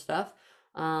avatars for stuff,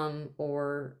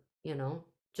 or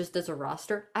just as a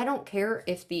roster, I don't care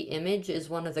if the image is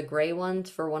one of the gray ones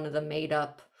for one of the made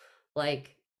up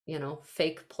like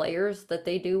fake players that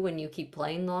they do when you keep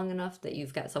playing long enough that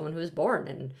you've got someone who was born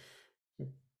in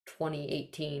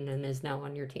 2018 and is now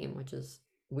on your team, which is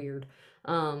weird.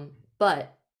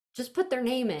 But just put their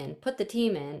name in, put the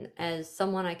team in as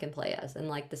someone I can play as, and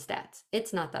like the stats.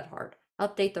 It's not that hard.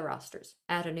 Update the rosters,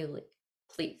 add a new league,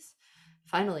 please.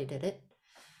 Finally did it,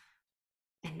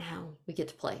 and now we get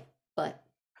to play. But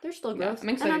there's still Yeah, growth, I'm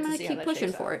and excited I'm to gonna see how keep that pushing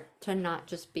shakes for out. it to not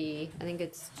just be. I think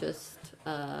it's just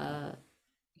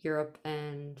Europe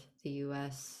and the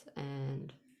US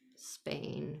and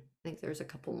Spain. I think there's a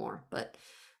couple more, but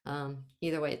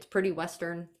either way, it's pretty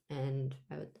Western, and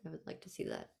I would like to see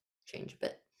that change a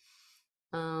bit.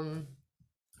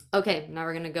 Okay, now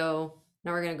we're gonna go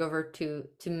over to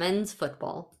men's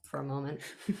football for a moment.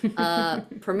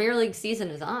 Premier League season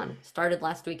is on. Started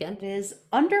last weekend. It is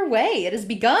underway. It has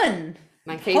begun.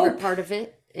 My favorite Hope. part of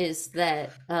it is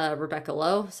that Rebecca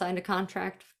Lowe signed a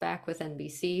contract back with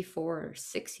NBC for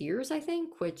 6 years, I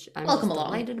think, which I'm Welcome just along.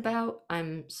 delighted about.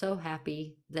 I'm so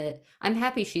happy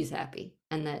she's happy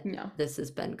and that Yeah. this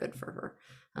has been good for her.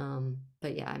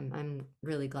 But yeah, I'm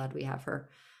really glad we have her.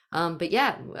 But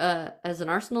yeah, as an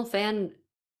Arsenal fan,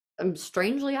 I'm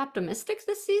strangely optimistic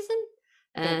this season.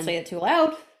 Don't And say it too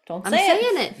loud. Don't I'm say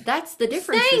saying it. That's the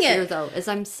difference saying this year, it. though, is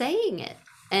I'm saying it.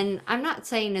 And I'm not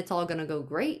saying it's all gonna go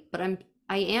great, but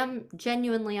I am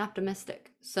genuinely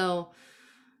optimistic. So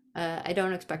I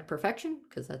don't expect perfection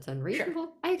because that's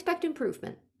unreasonable. I expect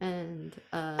improvement, and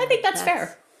I think that's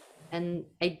fair. And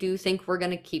I do think we're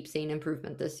gonna keep seeing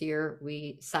improvement this year.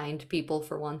 We signed people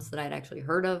for once that I'd actually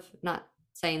heard of. Not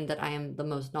saying that I am the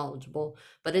most knowledgeable,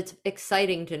 but it's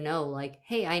exciting to know, like,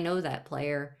 hey, I know that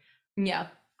player. Yeah.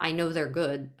 I know they're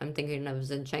good. I'm thinking of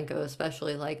Zinchenko,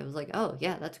 especially. Like, I was like, oh,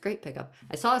 yeah, that's a great pickup.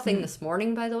 I saw a thing this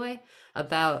morning, by the way,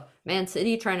 about Man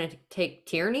City trying to take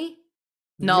Tierney.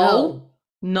 No.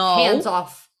 Hands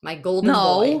off my golden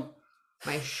boy.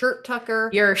 My shirt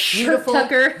tucker. Your shirt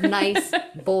tucker. Nice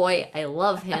boy. I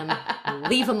love him.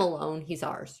 Leave him alone. He's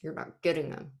ours. You're not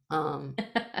getting him.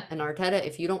 And Arteta,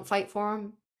 if you don't fight for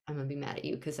him, I'm going to be mad at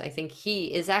you because I think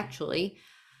he is actually,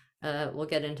 we'll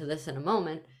get into this in a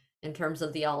moment, in terms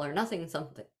of the all or nothing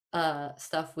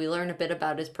stuff, we learn a bit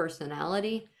about his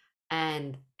personality,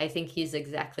 and I think he's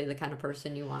exactly the kind of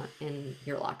person you want in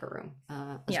your locker room.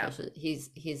 Especially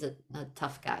he's a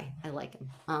tough guy. I like him.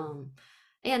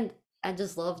 And I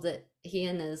just love that he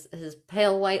and his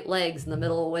pale white legs in the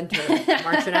middle of winter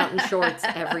marching out in shorts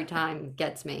every time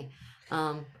gets me.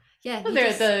 Yeah,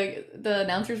 the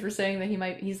announcers were saying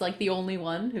that he's like the only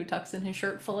one who tucks in his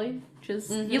shirt fully, which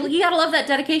is you gotta love that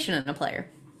dedication in a player.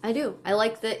 I do. I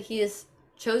like that he has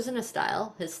chosen a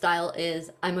style. His style is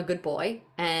I'm a good boy,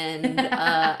 and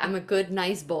I'm a good,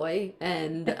 nice boy,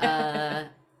 and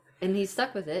and he's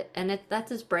stuck with it, and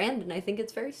that's his brand, and I think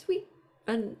it's very sweet,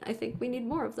 and I think we need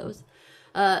more of those.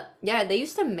 Yeah, they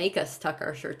used to make us tuck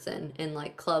our shirts in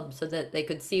like clubs so that they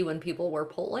could see when people were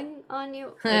pulling on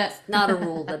you. It's not a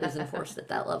rule that is enforced at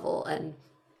that level, and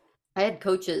I had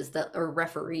coaches that or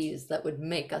referees that would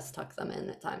make us tuck them in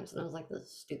at times, and I was like, "This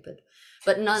is stupid."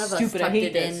 But none of us Stupid, I tucked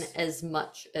hate it in this. as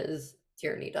much as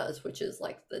Tierney does, which is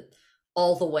like the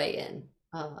all the way in.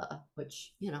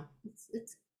 Which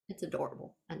it's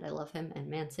adorable, and I love him. And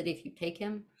Man City, if you take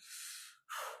him,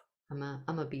 I'm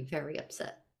gonna be very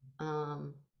upset.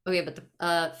 Okay, but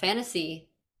the fantasy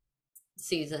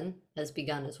season has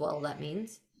begun as well. That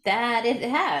means That it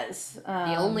has.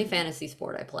 the only fantasy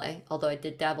sport I play, although I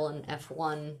did dabble in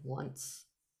F1 once,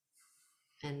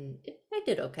 and I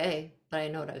did okay, but I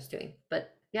know what I was doing.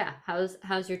 But yeah,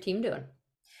 how's your team doing?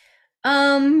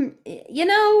 You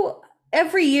know,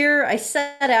 every year I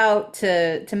set out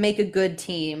to make a good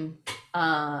team.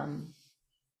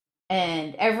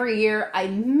 And every year I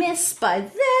miss by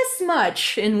this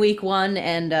much in week one,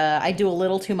 and I do a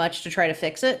little too much to try to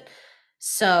fix it.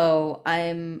 So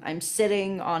I'm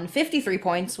sitting on 53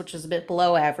 points, which is a bit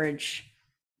below average,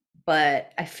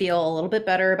 but I feel a little bit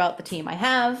better about the team I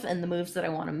have and the moves that I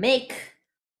want to make.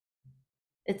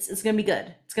 It's gonna be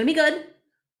good. It's gonna be good.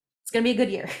 It's gonna be a good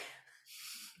year.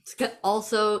 It's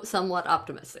also somewhat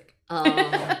optimistic.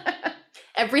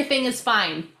 Everything is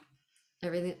fine.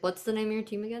 Everything. What's the name of your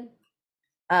team again?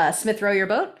 Smith, row your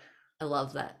boat. I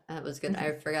love that. That was good.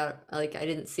 I forgot, like, I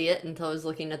didn't see it until I was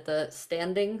looking at the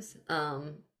standings,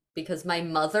 because my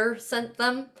mother sent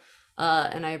them,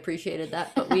 and I appreciated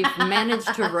that. But we've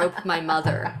managed to rope my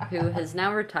mother, who has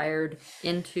now retired,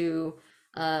 into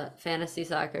fantasy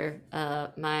soccer.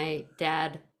 My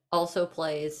dad also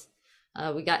plays.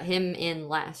 We got him in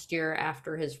last year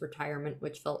after his retirement,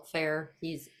 which felt fair.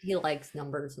 He likes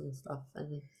numbers and stuff,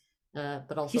 and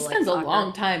but also He likes spends a soccer.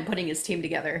 long time putting his team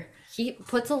together. He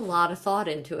puts a lot of thought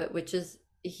into it, which is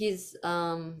he's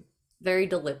very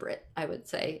deliberate, I would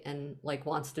say, and like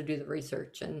wants to do the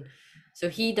research. And so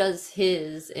he does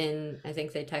his in, I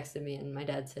think they texted me, and my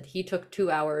dad said he took 2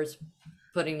 hours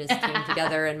putting his team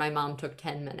together, and my mom took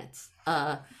 10 minutes.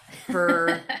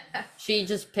 She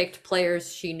just picked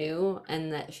players she knew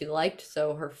and that she liked.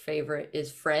 So her favorite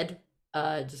is Fred,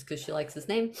 just because she likes his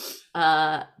name.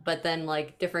 But then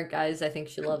like different guys, I think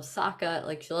she loves Saka.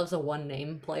 Like she loves a one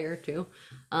name player too.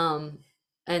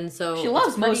 And so She it's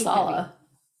loves Mo pretty heavy. Salah.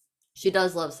 She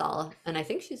does love Salah, and I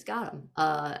think she's got him.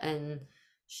 And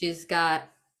she's got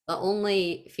the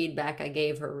only feedback I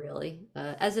gave her really,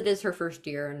 as it is her first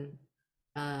year, and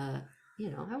I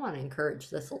want to encourage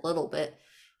this a little bit,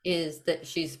 is that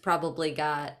she's probably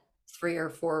got 3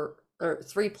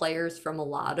 players from a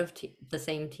lot of the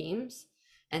same teams,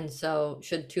 and so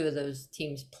should 2 of those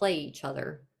teams play each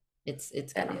other,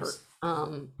 it's gonna hurt.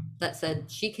 That said,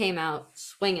 she came out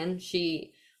swinging.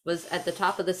 She was at the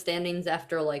top of the standings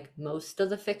after like most of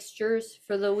the fixtures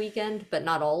for the weekend, but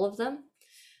not all of them.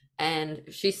 And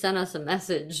she sent us a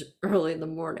message early in the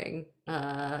morning,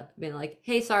 being like,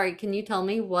 "Hey, sorry, can you tell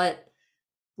me what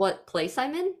place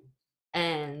I'm in?"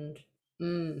 And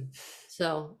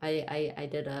so I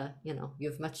did a you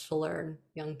have much to learn,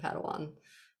 young Padawan,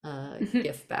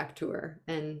 gift back to her,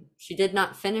 and she did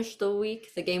not finish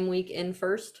the game week in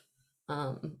first,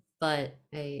 but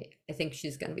I think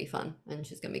she's gonna be fun, and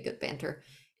she's gonna be good banter.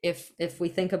 If we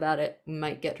think about it, we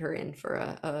might get her in for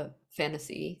a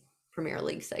fantasy Premier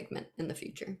League segment in the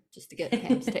future, just to get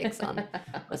Pam's takes on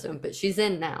what's doing. But she's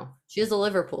in now. She is a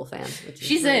Liverpool fan, which is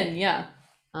She's great. in, yeah.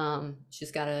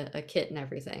 She's got a kit and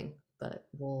everything, but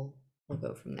we'll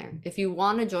go from there. If you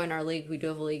want to join our league, we do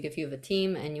have a league. If you have a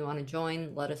team and you want to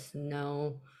join, let us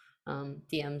know.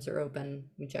 DMs are open.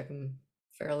 We check them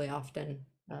fairly often.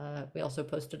 We also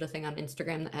posted a thing on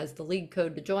Instagram that has the league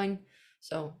code to join,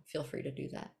 so feel free to do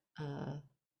that.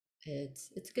 It's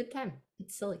a good time.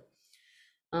 It's silly.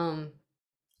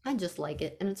 I just like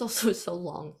it, and it's also so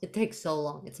long. It takes so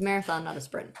long. It's a marathon, not a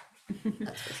sprint.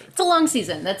 That's for sure. It's a long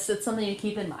season. That's something to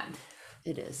keep in mind.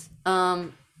 It is.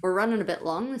 We're running a bit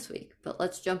long this week, but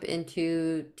let's jump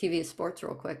into TV sports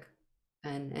real quick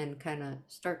and kind of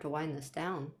start to wind this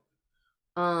down.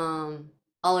 All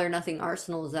or Nothing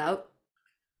Arsenal is out.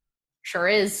 Sure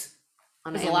is.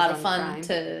 On It was a lot of Amazon fun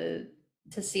Prime.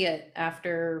 to see it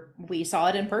after we saw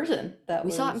it in person.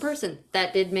 We saw it in person.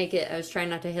 That did make it. I was trying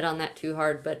not to hit on that too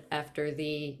hard, but after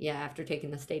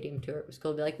taking the stadium tour, it was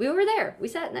cool to be like, we were there. We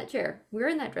sat in that chair. We were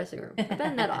in that dressing room. I've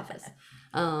been in that office.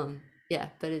 Yeah,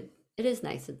 but it is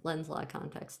nice. It lends a lot of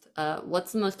context.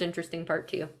 What's the most interesting part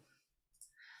to you?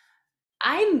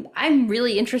 I'm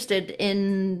really interested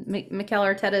in Mikel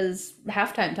Arteta's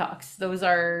halftime talks. Those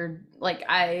are like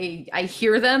I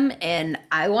hear them and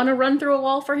I want to run through a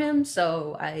wall for him.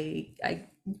 So I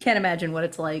can't imagine what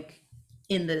it's like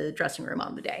in the dressing room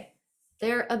on the day.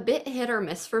 They're a bit hit or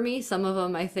miss for me. Some of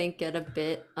them I think get a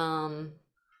bit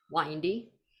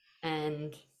windy,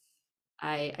 and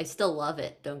I still love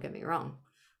it, don't get me wrong.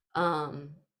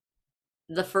 Um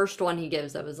the first one he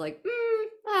gives, I was like,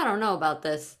 I don't know about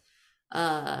this.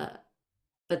 Uh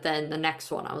but then the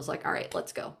next one I was like, all right,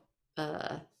 let's go.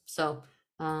 So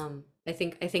I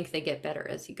think they get better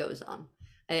as he goes on.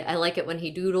 I like it when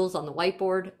he doodles on the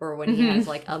whiteboard, or when he has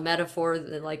like a metaphor,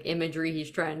 the like imagery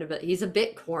he's trying to, but he's a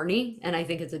bit corny and I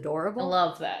think it's I adorable.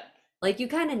 love that. Like, you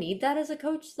kind of need that as a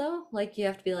coach though. Like, you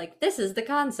have to be like, this is the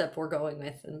concept we're going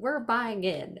with and we're buying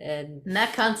in. And And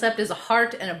that concept is a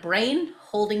heart and a brain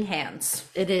holding hands.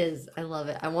 it is. I love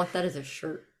it. I want that as a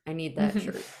shirt. I need that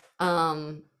shirt.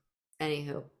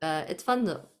 Anywho, it's fun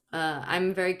though.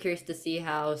 I'm very curious to see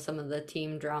how some of the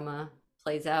team drama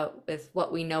plays out with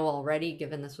what we know already,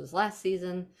 given this was last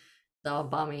season. The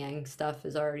Aubameyang stuff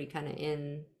is already kind of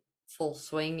in full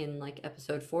swing in like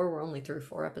episode 4. We're only through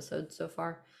 4 episodes so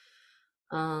far.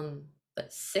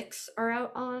 But 6 are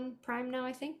out on Prime now,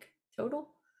 I think, total.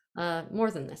 More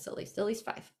than this, at least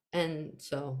 5. And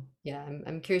so, yeah,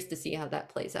 I'm curious to see how that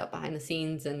plays out behind the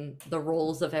scenes and the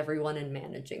roles of everyone in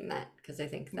managing that, because I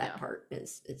think that part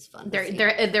is fun.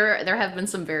 There have been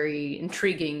some very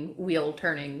intriguing wheel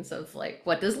turnings of like,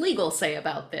 what does legal say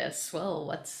about this? Well,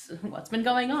 what's been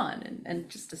going on, and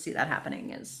just to see that happening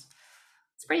it's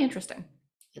pretty interesting.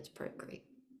 It's pretty great.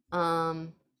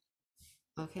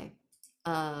 Okay.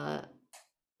 Now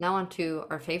on to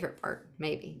our favorite part,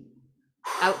 maybe.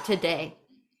 Out today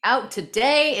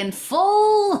In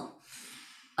full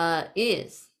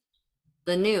is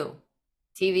the new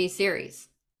TV series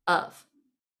of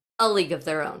A League of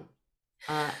Their Own,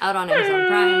 out on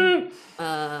Amazon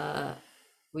Prime.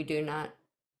 We do not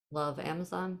love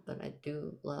Amazon, but I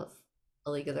do love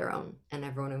A League of Their Own and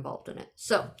everyone involved in it.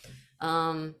 So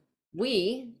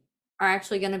we are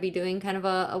actually going to be doing kind of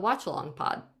a watch along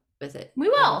pod with it. We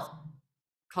will.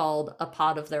 Called A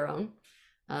Pod of Their Own.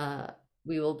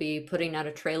 We will be putting out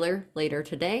a trailer later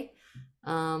today.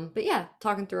 But yeah,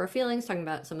 talking through our feelings, talking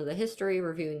about some of the history,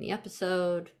 reviewing the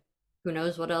episode. Who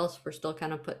knows what else? We're still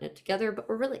kind of putting it together, but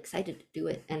we're really excited to do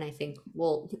it. And I think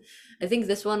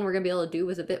this one we're gonna be able to do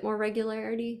with a bit more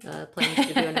regularity. Planning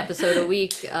to do an episode a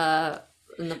week.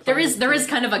 There is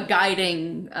kind of a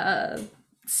guiding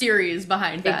series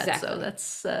behind that. Exactly.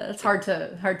 So that's hard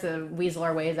to weasel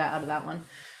our ways out of that one.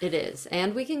 It is.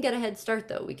 And we can get a head start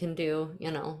though. We can do,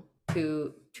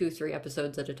 2-3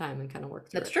 episodes at a time and kind of work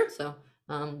through it. That's true. So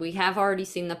we have already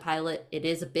seen the pilot. It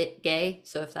is a bit gay.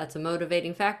 So if that's a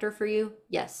motivating factor for you,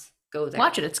 yes, go there.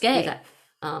 Watch it. It's gay. Do that.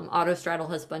 Autostraddle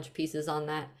has a bunch of pieces on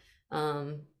that,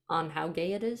 on how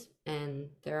gay it is. And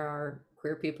there are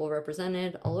queer people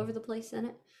represented all over the place in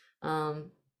it.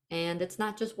 And it's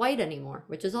not just white anymore,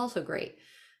 which is also great.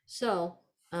 So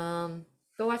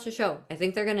go watch the show. I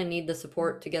think they're going to need the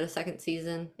support to get a second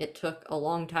season. It took a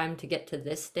long time to get to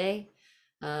this day.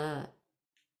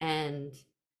 And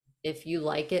if you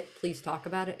like it, please talk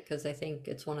about it, because I think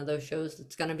it's one of those shows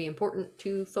that's going to be important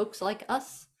to folks like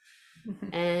us.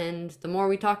 And the more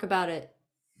we talk about it,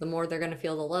 the more they're going to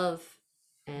feel the love.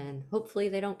 And hopefully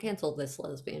they don't cancel this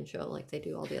lesbian show like they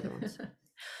do all the other ones.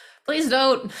 Please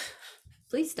don't.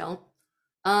 Please don't.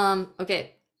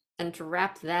 Okay. And to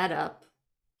wrap that up,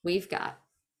 we've got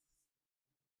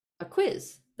a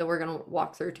quiz that we're going to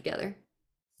walk through together.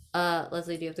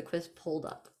 Leslie, do you have the quiz pulled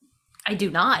up? I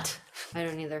do not. I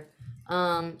don't either.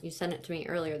 You sent it to me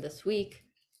earlier this week.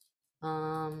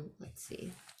 Let's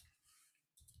see.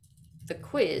 The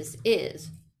quiz is,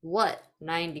 what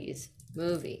 90s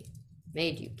movie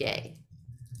made you gay?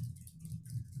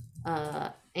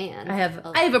 And I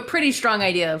have a pretty strong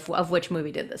idea of which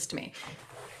movie did this to me.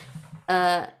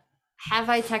 Have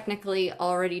I technically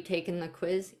already taken the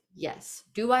quiz? Yes.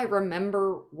 Do I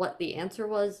remember what the answer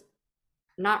was?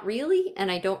 Not really, and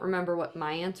I don't remember what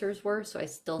my answers were, so I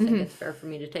still think it's fair for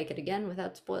me to take it again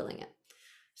without spoiling it.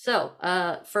 So,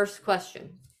 first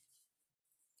question.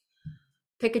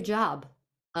 Pick a job.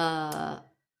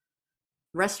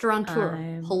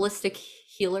 Restaurateur, holistic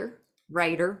healer,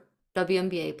 writer,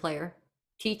 WNBA player,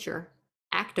 teacher,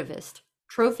 activist,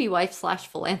 trophy wife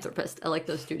 / philanthropist. I like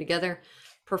those two together.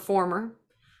 Performer,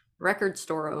 record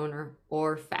store owner,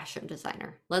 or fashion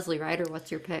designer. Leslie Ryder,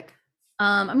 what's your pick?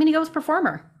 I'm gonna go with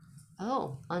performer.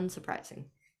 Oh, unsurprising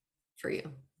for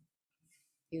you.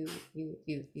 You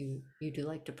do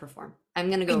like to perform. I'm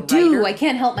gonna go I do. writer. I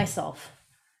can't help myself.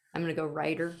 I'm gonna go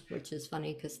Ryder, which is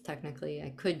funny because technically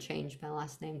I could change my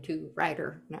last name to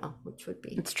Ryder now, which would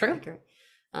be It's true. accurate.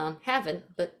 Haven't,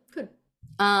 but could.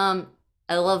 I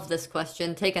love this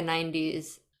question. Take a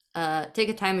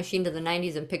time machine to the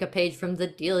 90s and pick a page from the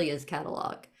Delia's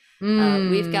catalog.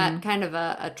 We've got kind of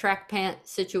a track pant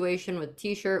situation with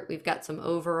t-shirt. We've got some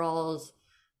overalls.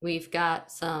 We've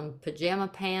got some pajama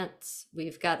pants.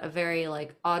 We've got a very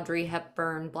like Audrey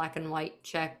Hepburn black and white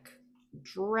check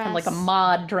dress. And like a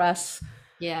mod dress.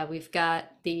 Yeah, we've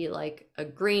got the like a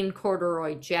green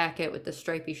corduroy jacket with the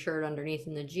stripy shirt underneath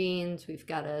in the jeans. We've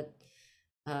got a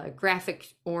graphic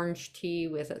orange tee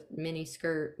with a mini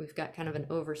skirt. We've got kind of an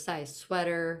oversized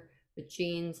sweater with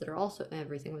jeans that are also,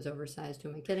 everything was oversized. Who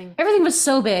am I kidding? Everything was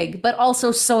so big, but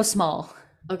also so small.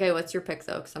 Okay, what's your pick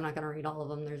though? Because I'm not gonna read all of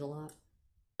them. There's a lot.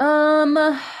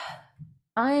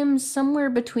 I'm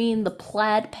somewhere between the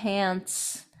plaid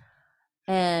pants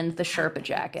and the Sherpa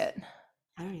jacket.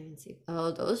 I don't even see.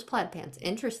 Oh, those plaid pants.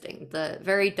 Interesting. The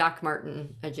very Doc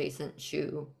Martin adjacent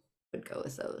shoe would go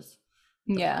with those.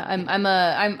 Yeah, I'm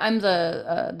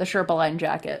the Sherpa line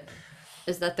jacket.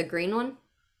 Is that the green one?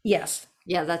 Yes.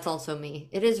 Yeah, that's also me.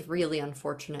 It is really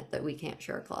unfortunate that we can't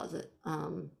share a closet.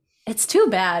 It's too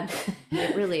bad.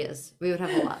 It really is. We would have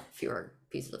a lot fewer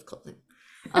pieces of clothing.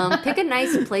 Pick a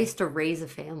nice place to raise a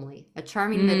family. A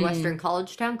charming Midwestern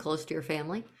college town close to your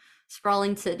family.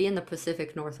 Sprawling city in the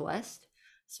Pacific Northwest.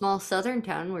 Small southern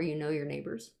town where you know your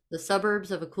neighbors. The suburbs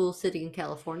of a cool city in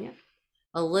California.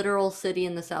 A literal city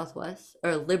in the Southwest.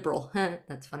 Or liberal.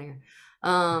 That's funnier.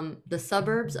 The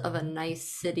suburbs of a nice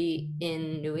city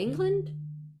in New England.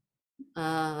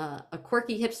 A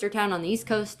quirky hipster town on the East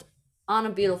Coast. On a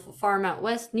beautiful farm out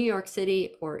west, New York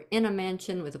City. Or in a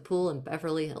mansion with a pool in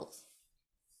Beverly Hills.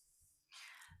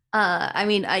 I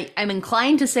mean, I'm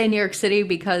inclined to say New York City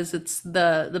because it's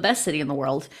the best city in the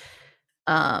world.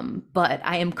 But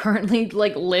I am currently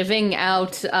like living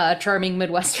out charming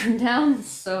Midwestern towns,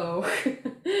 so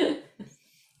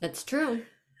That's true.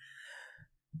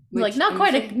 like not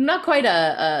quite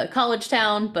a college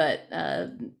town, but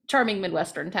charming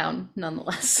Midwestern town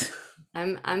nonetheless.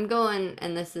 I'm going,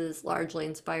 and this is largely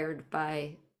inspired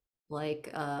by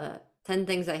like 10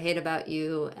 Things I Hate About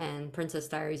You and Princess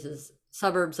Diaries is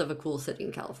suburbs of a cool city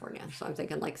in California. So I'm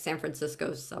thinking like San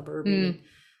Francisco suburb.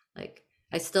 Like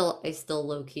I still high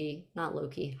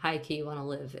key want to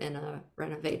live in a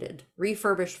renovated,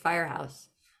 refurbished firehouse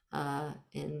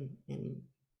in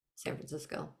San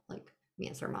Francisco, like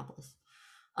Mia Thermopolis.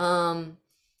 I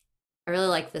really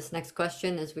like this next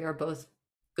question as we are both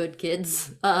good kids.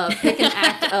 Pick an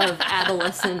act of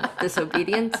adolescent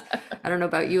disobedience. I don't know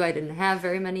about you, I didn't have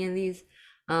very many of these.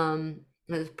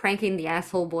 Pranking the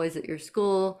asshole boys at your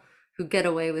school who get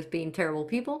away with being terrible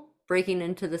people, breaking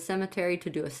into the cemetery to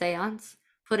do a seance,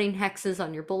 putting hexes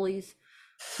on your bullies,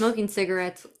 smoking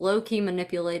cigarettes, low-key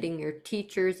manipulating your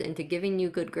teachers into giving you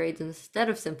good grades instead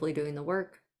of simply doing the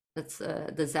work. That's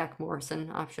the Zach Morrison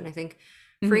option, I think.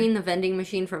 Freeing the vending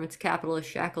machine from its capitalist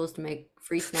shackles to make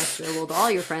free snacks available to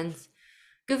all your friends.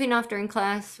 Goofing off during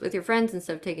class with your friends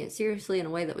instead of taking it seriously in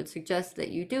a way that would suggest that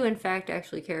you do in fact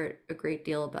actually care a great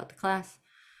deal about the class.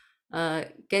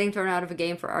 Getting thrown out of a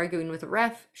game for arguing with a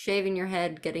ref, shaving your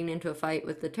head, getting into a fight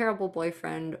with the terrible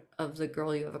boyfriend of the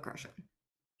girl you have a crush on.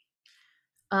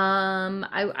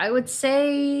 I would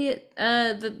say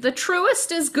the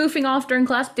truest is goofing off during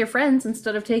class with your friends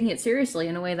instead of taking it seriously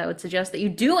in a way that would suggest that you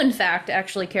do in fact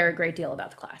actually care a great deal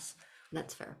about the class.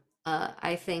 That's fair.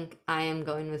 I think I am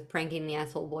going with pranking the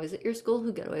asshole boys at your school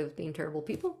who get away with being terrible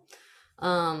people.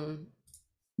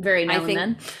 Very now and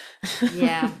then.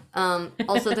 Yeah.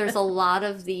 Also, there's a lot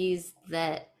of these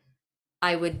that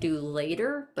I would do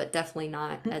later, but definitely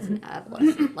not as an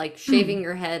adolescent. Like shaving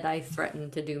your head, I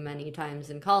threatened to do many times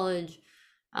in college.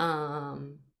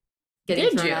 Getting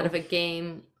thrown out of a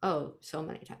game. Oh, so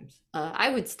many times. I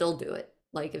would still do it.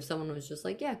 Like if someone was just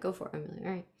like, yeah, go for it. I'm like,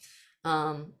 all right.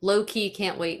 Low key,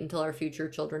 can't wait until our future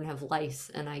children have lice,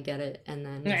 and I get it, and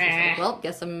then it's just like, well,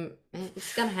 guess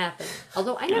it's gonna happen.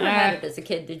 Although I never had it as a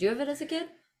kid. Did you have it as a kid?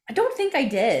 I don't think I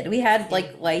did. We had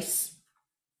like lice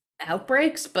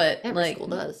outbreaks, but Every like school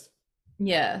does.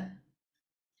 Yeah,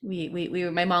 we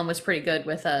my mom was pretty good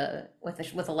with a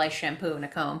lice shampoo and a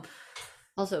comb.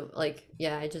 Also, like,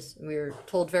 yeah, we were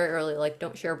told very early, like,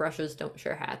 don't share brushes, don't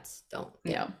share hats,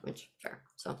 which fair.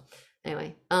 So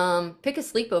anyway, pick a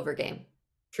sleepover game.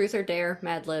 Truth or Dare,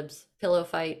 Mad Libs, Pillow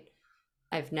Fight.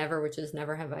 I've never, which is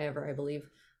Never Have I Ever, I believe.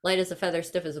 Light as a feather,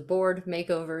 stiff as a board,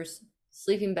 makeovers,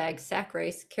 sleeping bag, sack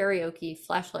race, karaoke,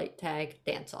 flashlight tag,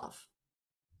 dance off.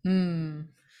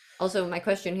 Also, my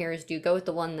question here is, do you go with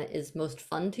the one that is most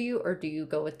fun to you, or do you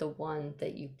go with the one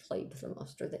that you played the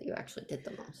most or that you actually did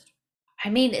the most? I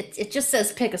mean, it just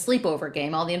says pick a sleepover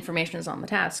game. All the information is on the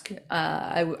task.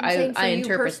 I'm saying for I you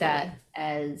interpret personally.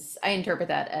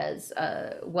 that as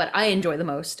what I enjoy the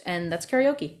most, and that's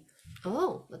karaoke.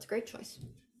 Oh, that's a great choice.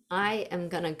 I am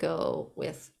gonna go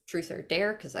with Truth or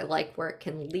Dare because I like where it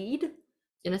can lead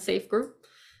in a safe group.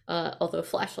 Although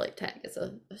Flashlight Tag is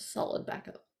a solid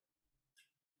backup.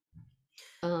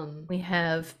 We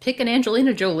have pick an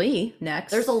Angelina Jolie next.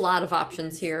 There's a lot of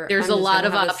options here. There's I'm a just lot gonna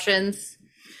of have us options.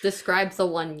 describe the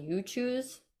one you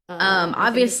choose. I think it's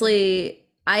Obviously,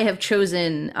 I have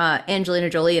chosen Angelina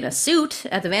Jolie in a suit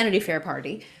at the Vanity Fair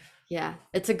party. yeah,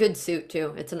 it's a good suit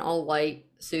too. It's an all white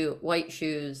suit, white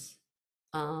shoes.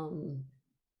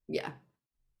 Yeah,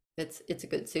 it's a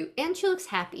good suit, and she looks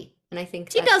happy, and I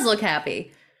think She does look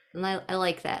happy. and I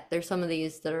like that. There's some of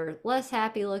these that are less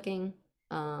happy looking.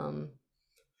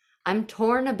 I'm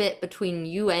torn a bit between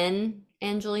you and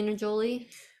Angelina Jolie,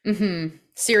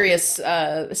 Serious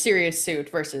suit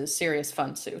versus serious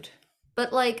fun suit.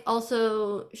 but like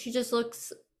also she just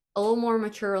looks a little more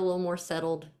mature, a little more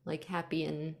settled, like happy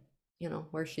in,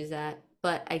 where she's at.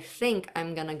 But I think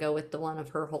I'm gonna go with the one of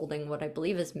her holding what I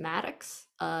believe is Maddox,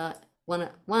 one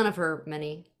of her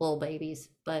many little babies.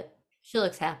 But she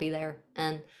looks happy there,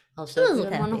 and also does 'cause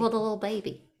look I want to happy. hold a little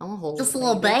baby. I want to hold Just a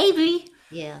little little baby. baby.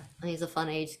 Yeah, and he's a fun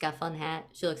age. He's got a fun hat.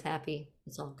 She looks happy.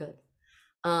 It's all good.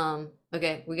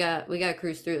 Okay, we got to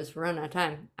cruise through this. We're running out of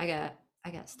time. I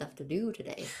got stuff to do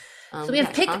today. So we have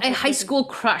got pick a high consultation. school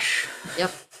crush.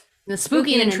 Yep. The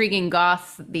spooky and and- intriguing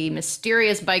goth, the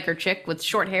mysterious biker chick with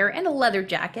short hair and a leather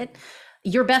jacket,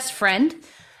 your best friend,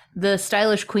 the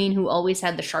stylish queen who always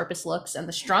had the sharpest looks and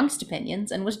the strongest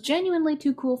opinions and was genuinely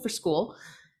too cool for school,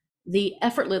 the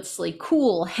effortlessly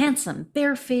cool, handsome,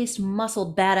 barefaced,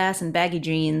 muscled badass in baggy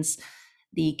jeans,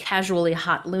 the casually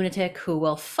hot lunatic who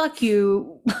will fuck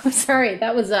you. Sorry,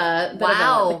 that was a bit of a-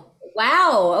 Wow.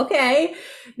 Wow, okay.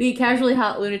 The casually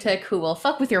hot lunatic who will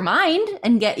fuck with your mind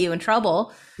and get you in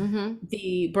trouble. Mm-hmm.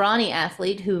 The brawny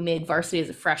athlete who made varsity as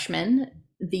a freshman.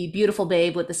 The beautiful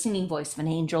babe with the singing voice of an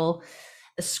angel.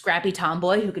 The scrappy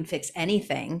tomboy who can fix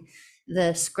anything.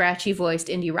 The scratchy voiced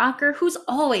indie rocker who's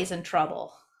always in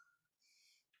trouble.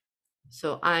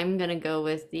 So I'm gonna go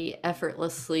with the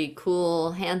effortlessly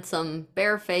cool, handsome,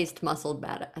 barefaced, muscled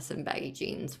badass in baggy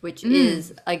jeans, which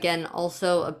is again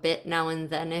also a bit now and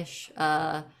then-ish.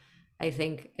 I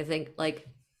think like,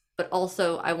 but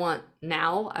also I want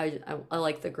now. I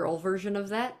like the girl version of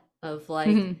that of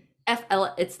like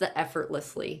it's the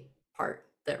effortlessly part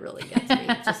that really gets me.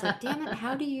 It's just like, damn it,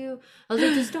 how do you? I was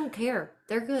like, just don't care.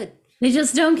 They're good. They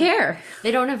just don't care.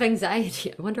 They don't have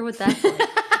anxiety. I wonder what that's like.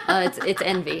 It's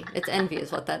envy. It's envy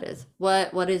is what that is.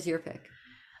 What is your pick?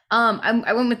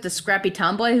 I went with the scrappy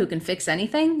tomboy who can fix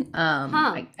anything. Huh.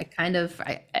 I kind of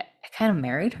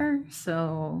married her,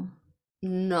 so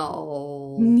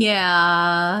No.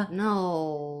 yeah,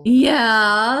 No.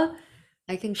 yeah.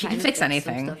 I can She kind can of fix some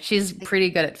anything. stuff. She's pretty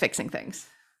good at fixing things.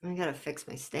 I gotta fix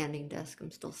my standing desk. I'm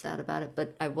still sad about it,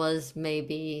 but I was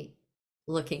maybe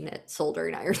looking at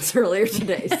soldering irons earlier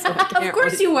today, so I can't Of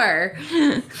course really- you were.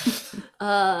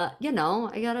 I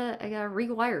gotta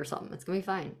rewire something. It's gonna be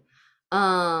fine.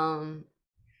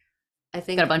 I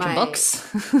think Got a bunch of my- books.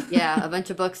 Yeah, a bunch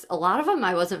of books. A lot of them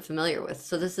I wasn't familiar with,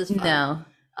 so this is fun. No.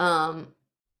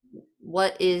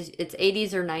 It's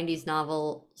 80s or 90s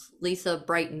novel, Lisa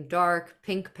Bright and Dark,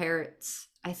 Pink Parrots.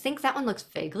 I think that one looks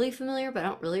vaguely familiar, but I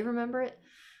don't really remember it.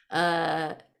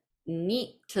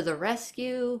 Neat to the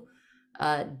Rescue,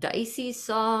 Dicey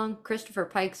Song, Christopher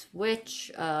Pike's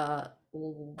Witch,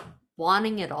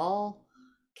 Wanting It All,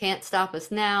 Can't Stop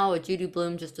Us Now, a Judy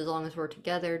Blume, Just as Long as We're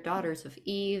Together, Daughters of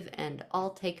Eve, and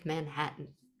I'll Take Manhattan.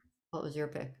 What was your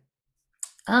pick?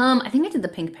 I think I did the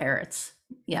pink parrots.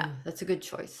 Yeah. That's a good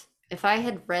choice. If I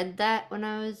had read that when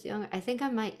I was young, I think I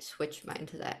might switch mine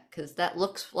to that because that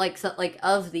looks like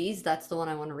of these, that's the one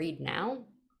I want to read now.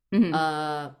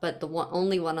 Mhm. But the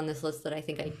only one on this list that I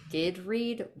think I did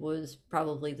read was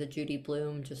probably the Judy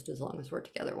Blume Just as Long as We're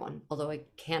Together one, although I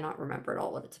cannot remember at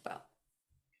all what it's about.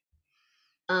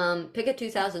 Pick a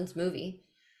 2000s movie.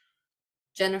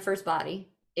 Jennifer's Body,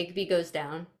 Igby Goes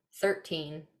Down,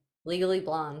 13, Legally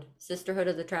Blonde, Sisterhood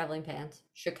of the Traveling Pants,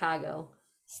 Chicago,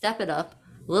 Step It Up,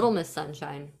 Little Miss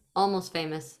Sunshine, Almost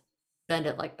Famous, Bend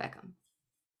It Like Beckham.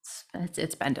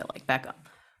 It's Bend It Like Beckham.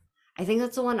 I think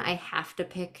that's the one I have to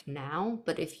pick now,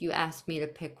 but if you asked me to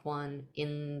pick one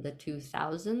in the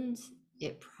 2000s,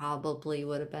 it probably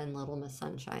would have been Little Miss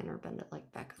Sunshine or Bend It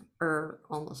Like Beckham or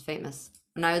Almost Famous.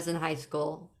 when I was in high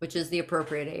school, which is the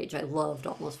appropriate age. I loved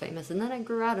Almost Famous, and then I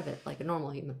grew out of it like a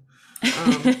normal human.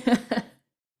 Um,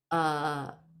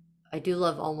 I do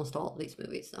love almost all of these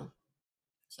movies though,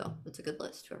 so it's a good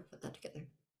list. Whoever put that together.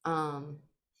 Um,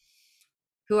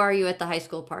 who are you at the high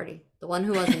school party? The one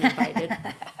who wasn't invited,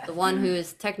 the one who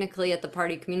is technically at the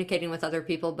party communicating with other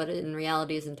people, but in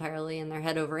reality is entirely in their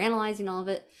head over analyzing all of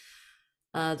it.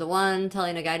 The one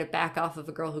telling a guy to back off of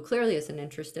a girl who clearly isn't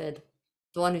interested.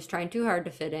 The one who's trying too hard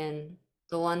to fit in.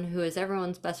 The one who is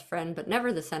everyone's best friend but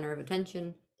never the center of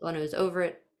attention. The one who is over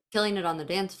it, killing it on the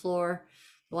dance floor.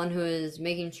 The one who is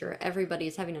making sure everybody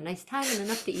is having a nice time and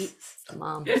enough to eat. It's the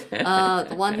mom.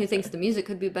 The one who thinks the music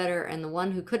could be better, and the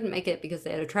one who couldn't make it because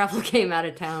they had a travel game out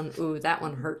of town. Ooh, that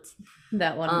one hurts.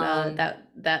 That one,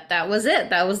 that was it.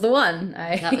 That was the one.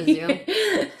 That was you.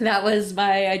 That was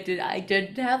my. I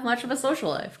did have much of a social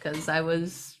life because I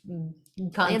was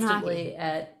constantly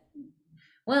at.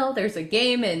 Well, there's a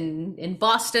game in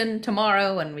Boston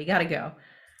tomorrow, and we gotta go.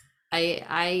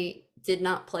 I did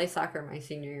not play soccer my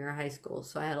senior year of high school,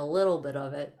 so I had a little bit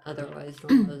of it. Otherwise,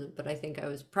 but I think I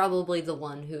was probably the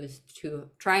one who was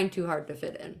trying too hard to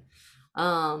fit in.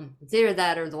 It's either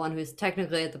that or the one who's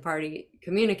technically at the party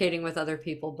communicating with other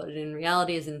people, but in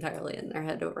reality is entirely in their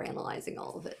head over analyzing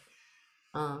all of it.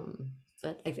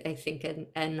 But I think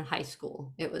in high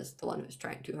school, it was the one who was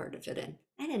trying too hard to fit in.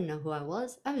 I didn't know who I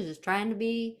was. I was just trying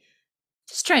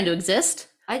to exist.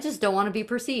 I just don't want to be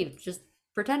perceived. Just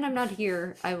pretend I'm not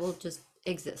here. I will just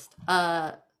exist.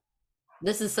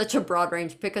 This is such a broad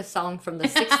range. Pick a song from the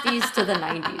 60s to the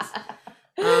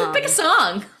 90s. Pick a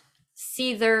song.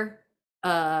 Seether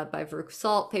by Veruca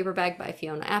Salt, Paper Bag by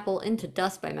Fiona Apple, Into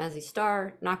Dust by Mazzy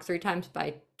Star, Knock 3 Times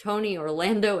by Tony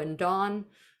Orlando and Dawn,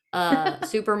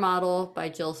 Supermodel by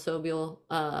Jill Sobule,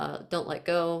 Don't Let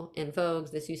Go, In Vogue,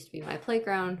 This Used to Be My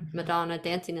Playground, Madonna,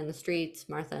 Dancing in the Streets,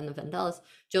 Martha and the Vandellas,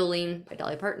 Jolene by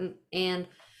Dolly Parton, and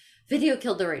Video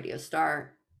Killed the Radio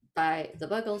Star by The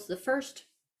Buggles, the first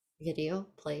video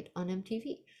played on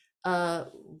MTV.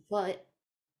 What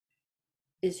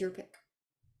is your pick?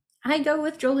 I go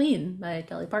with Jolene by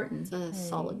Dolly Parton. It's a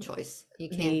solid choice. You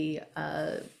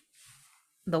can't.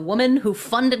 The woman who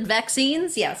funded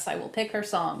vaccines. Yes, I will pick her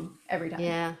song every time.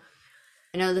 Yeah.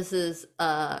 I know this is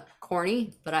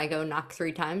corny, but I go Knock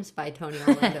 3 Times by Tony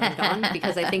Orlando and Dawn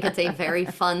because I think it's a very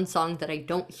fun song that I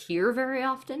don't hear very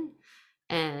often.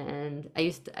 And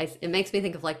it makes me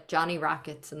think of like Johnny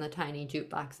Rockets and the tiny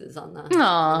jukeboxes on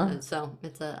the, so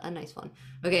it's a nice one.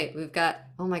 Okay, we've got,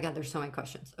 oh my God, there's so many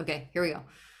questions. Okay, here we go.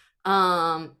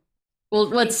 Well,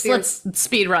 let's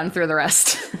speed run through the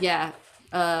rest. Yeah.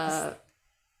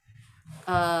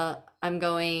 I'm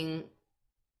going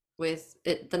with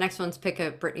it. The next one's pick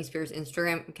a Britney Spears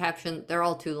Instagram caption. They're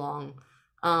all too long.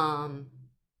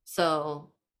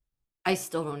 So I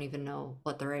still don't even know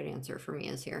what the right answer for me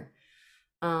is here.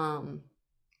 I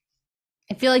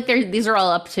feel like these are all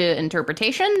up to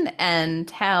interpretation and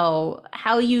how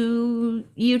you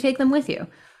take them with you.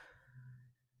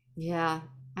 Yeah,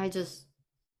 I just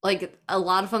like a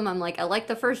lot of them. I'm like, I like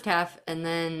the first half, and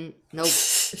then nope.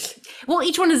 Well,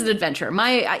 each one is an adventure.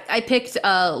 I picked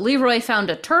Leroy found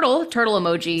a turtle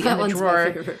emoji in the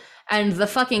drawer, and the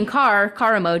fucking car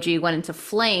emoji went into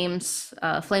flames,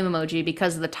 flame emoji,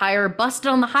 because the tire busted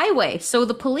on the highway. So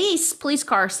the police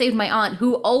car saved my aunt,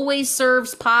 who always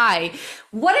serves pie.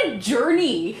 What a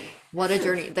journey! What a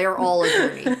journey! They're all a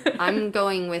journey. I'm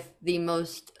going with the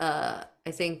most, I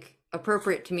think,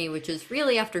 appropriate to me, which is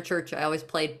really after church. I always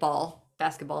played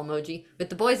basketball emoji with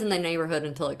the boys in the neighborhood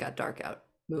until it got dark out.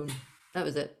 Moon. That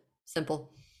was it.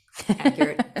 Simple,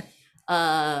 accurate.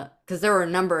 Because there were a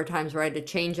number of times where I had to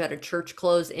change out of church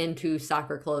clothes into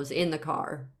soccer clothes in the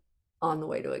car on the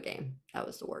way to a game. That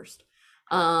was the worst.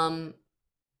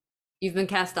 You've been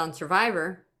cast on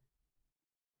Survivor.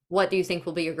 What do you think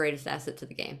will be your greatest asset to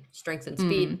the game? Strength and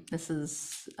speed. This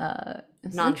is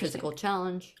non-physical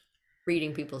challenge.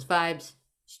 Reading people's vibes.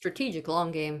 Strategic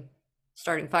long game.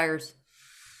 Starting fires.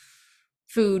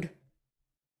 Food.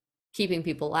 Keeping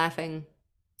people laughing.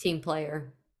 Team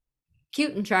player.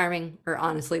 Cute and charming, or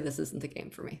honestly, this isn't the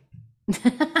game for me.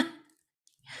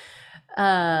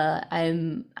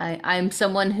 I'm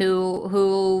someone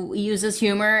who uses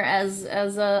humor as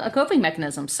a coping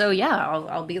mechanism. So yeah,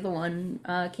 I'll be the one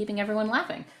keeping everyone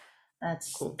laughing.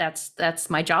 That's cool. That's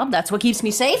my job. That's what keeps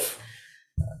me safe.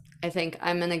 I think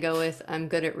I'm gonna go with I'm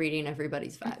good at reading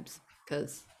everybody's vibes,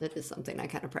 because that is something I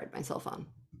kind of pride myself on.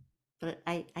 But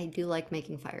I do like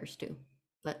making fires too.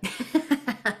 But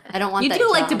I don't want you that do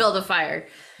job. Like to build a fire.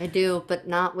 I do, but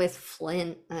not with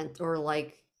flint or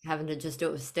like having to just do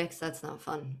it with sticks, that's not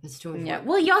fun. It's too much Yeah. work.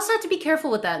 Well, you also have to be careful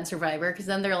with that in Survivor because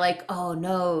then they're like, "Oh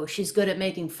no, she's good at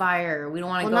making fire. We don't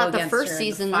want to Well, go not the against first her in the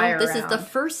season though. fire This is the round."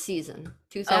 first season,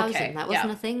 2000. Okay, That yeah.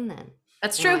 wasn't a thing then.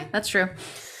 That's true. Anyway. That's true.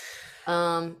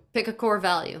 Pick a core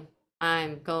value.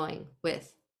 I'm going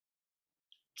with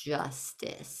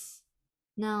justice.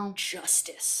 No,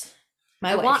 Justice.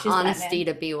 I want honesty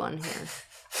to be one here.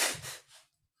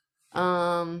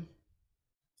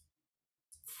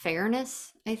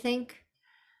 Fairness, I think,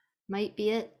 might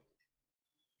be it.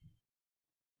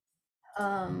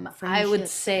 I would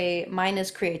say mine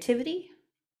is creativity.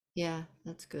 Yeah,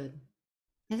 that's good.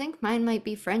 I think mine might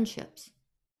be friendships.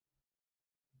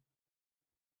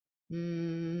 I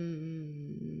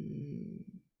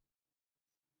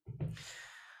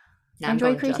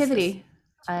enjoy creativity.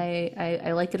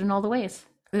 I like it in all the ways.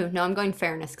 Ooh, no, I'm going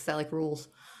fairness because I like rules.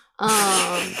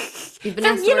 You've been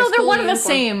They're, asked to you wear know, they're school one and the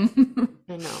uniform. same.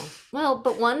 I know. Well,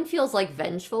 but one feels like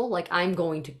vengeful, like I'm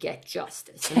going to get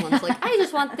justice, and one's like I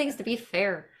just want things to be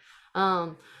fair.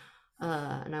 And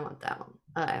I want that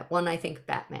one. One I think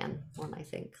Batman. One I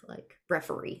think like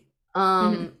referee.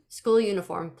 School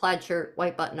uniform, plaid shirt,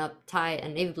 white button up, tie,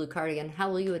 and navy blue cardigan. How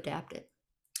will you adapt it?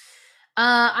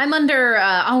 I'm under.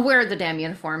 I'll wear the damn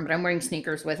uniform, but I'm wearing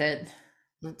sneakers with it.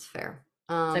 That's fair.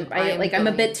 I'm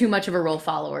a bit too much of a rule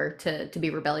follower to be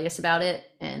rebellious about it,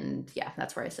 and yeah,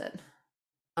 that's where I sit.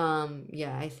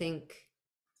 Yeah, I think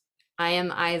I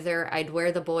am either I'd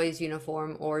wear the boys'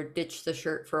 uniform or ditch the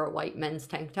shirt for a white men's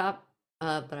tank top.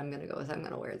 But I'm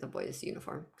gonna wear the boys'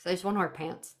 uniform because I just want to wear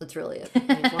pants. That's really it.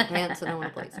 I just want pants and I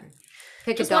want a blazer.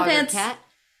 Pick a dog or cat.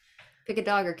 Pick a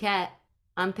dog or cat.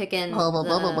 I'm picking.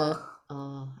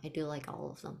 Oh, I do like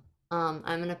all of them.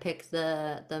 I'm gonna pick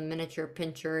the miniature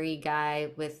pinchery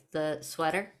guy with the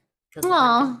sweater.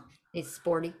 Aww, he's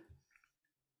sporty.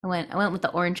 I went with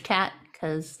the orange cat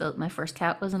because my first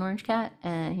cat was an orange cat,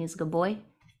 and he's a good boy.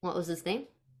 What was his name?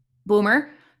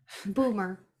 Boomer.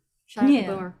 Shout out to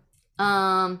Boomer.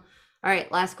 All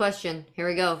right, last question. Here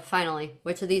we go. Finally,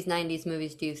 which of these 90s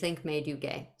movies do you think made you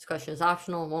gay? This question is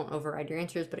optional, won't override your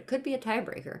answers, but it could be a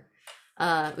tiebreaker.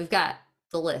 We've got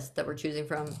the list that we're choosing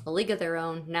from: A League of Their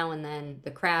Own, Now and Then,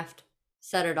 The Craft,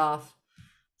 Set It Off,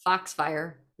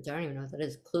 Foxfire, which I don't even know what that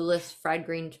is, Clueless, Fried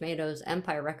Green Tomatoes,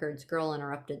 Empire Records, Girl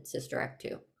Interrupted, Sister Act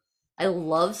 2. I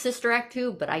love Sister Act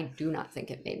 2, but I do not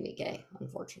think it made me gay,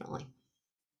 unfortunately.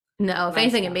 No, if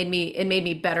anything, it made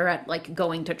me better at like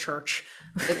going to church.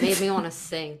 It made me want to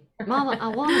sing. Mama, I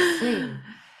want to sing.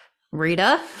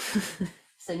 Rita,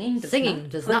 singing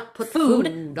does not put food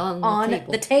on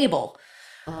the table.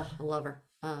 Oh, I love her.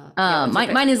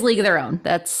 Mine is League of Their Own.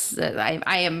 That's I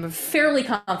am fairly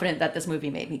confident that this movie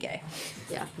made me gay.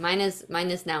 Yeah, mine is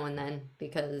Now and Then,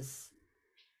 because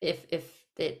if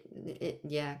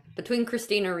it between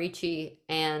Christina Ricci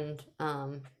and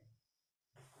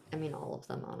I mean all of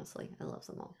them, honestly. I love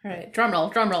them all. All right, drum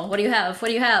roll. What do you have?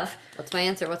 What's my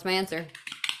answer? My answer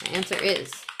is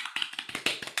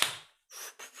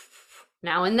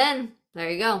Now and Then. There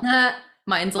you go.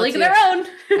 Mine's A League of Their Own.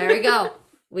 There we go.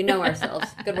 We know ourselves.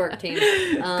 Good work, team.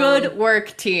 Good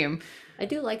work, team. I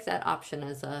do like that option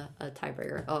as a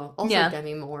tiebreaker. Oh, also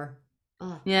Demi Moore.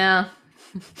 Oh. Yeah.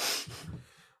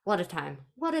 What a time.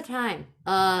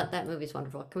 That movie's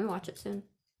wonderful. Can we watch it soon?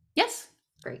 Yes.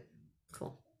 Great.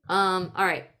 Cool. All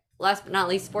right. Last but not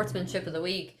least, sportsmanship of the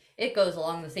week. It goes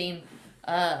along the theme.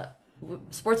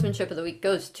 Sportsmanship of the week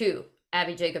goes to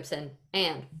Abby Jacobson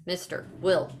and Mr.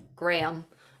 Will Graham.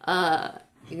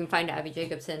 You can find Abby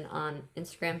Jacobson on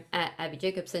Instagram at Abby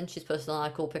Jacobson. She's posted a lot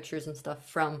of cool pictures and stuff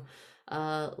from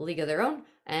League of Their Own.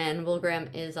 And Will Graham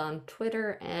is on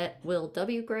Twitter at Will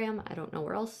W. Graham. I don't know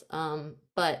where else.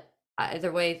 But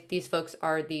either way, these folks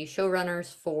are the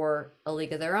showrunners for A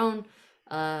League of Their Own.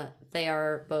 They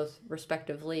are both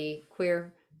respectively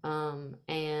queer,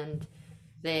 and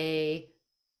they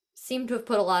seem to have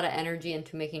put a lot of energy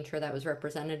into making sure that was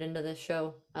represented into this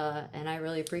show, and I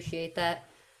really appreciate that.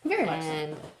 Very much.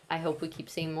 And I hope we keep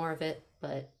seeing more of it.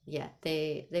 But yeah,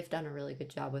 they've done a really good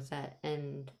job with that,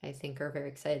 and I think are very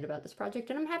excited about this project.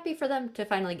 And I'm happy for them to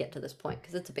finally get to this point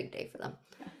because it's a big day for them.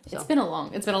 So, it's been a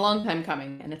long time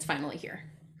coming, and it's finally here.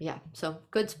 Yeah. So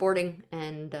good sporting,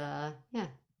 and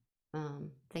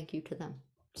thank you to them.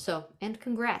 So, and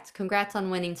congrats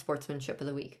on winning Sportsmanship of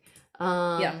the Week.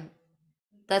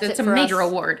 That's a major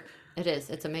award. It is.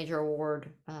 It's a major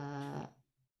award,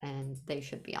 and they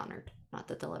should be honored. Not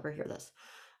that they'll ever hear this.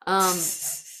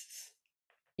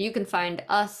 You can find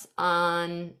us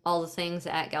on all the things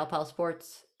at Galpal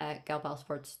Sports, at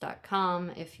galpalsports.com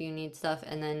if you need stuff.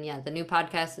 And then, the new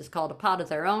podcast is called A Pod of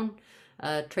Their Own.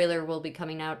 Trailer will be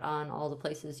coming out on all the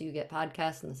places you get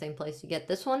podcasts and the same place you get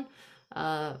this one.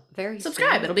 Very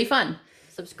Subscribe. soon. It'll be fun.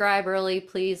 Subscribe early,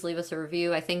 please. Leave us a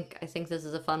review. I think this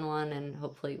is a fun one, and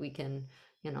hopefully we can,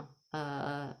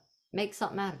 make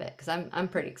something out of it, because I'm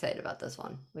pretty excited about this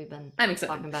one. We've been I'm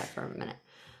excited. talking about it for a minute.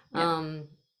 Yeah.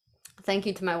 Thank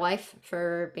you to my wife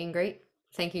for being great.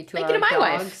 Thank you to Thank our you to my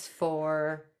dogs wife.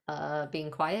 for being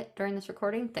quiet during this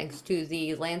recording. Thanks to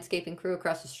the landscaping crew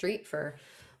across the street for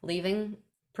leaving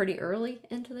pretty early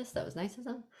into this. That was nice of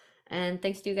them. And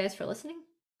thanks to you guys for listening.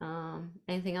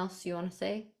 Anything else you want to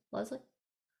say, Leslie?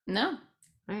 No.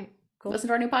 All right, cool. Listen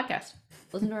to our new podcast.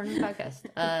 Listen to our new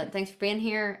podcast. Thanks for being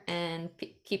here, and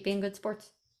keep being good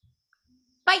sports.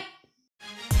 Bye.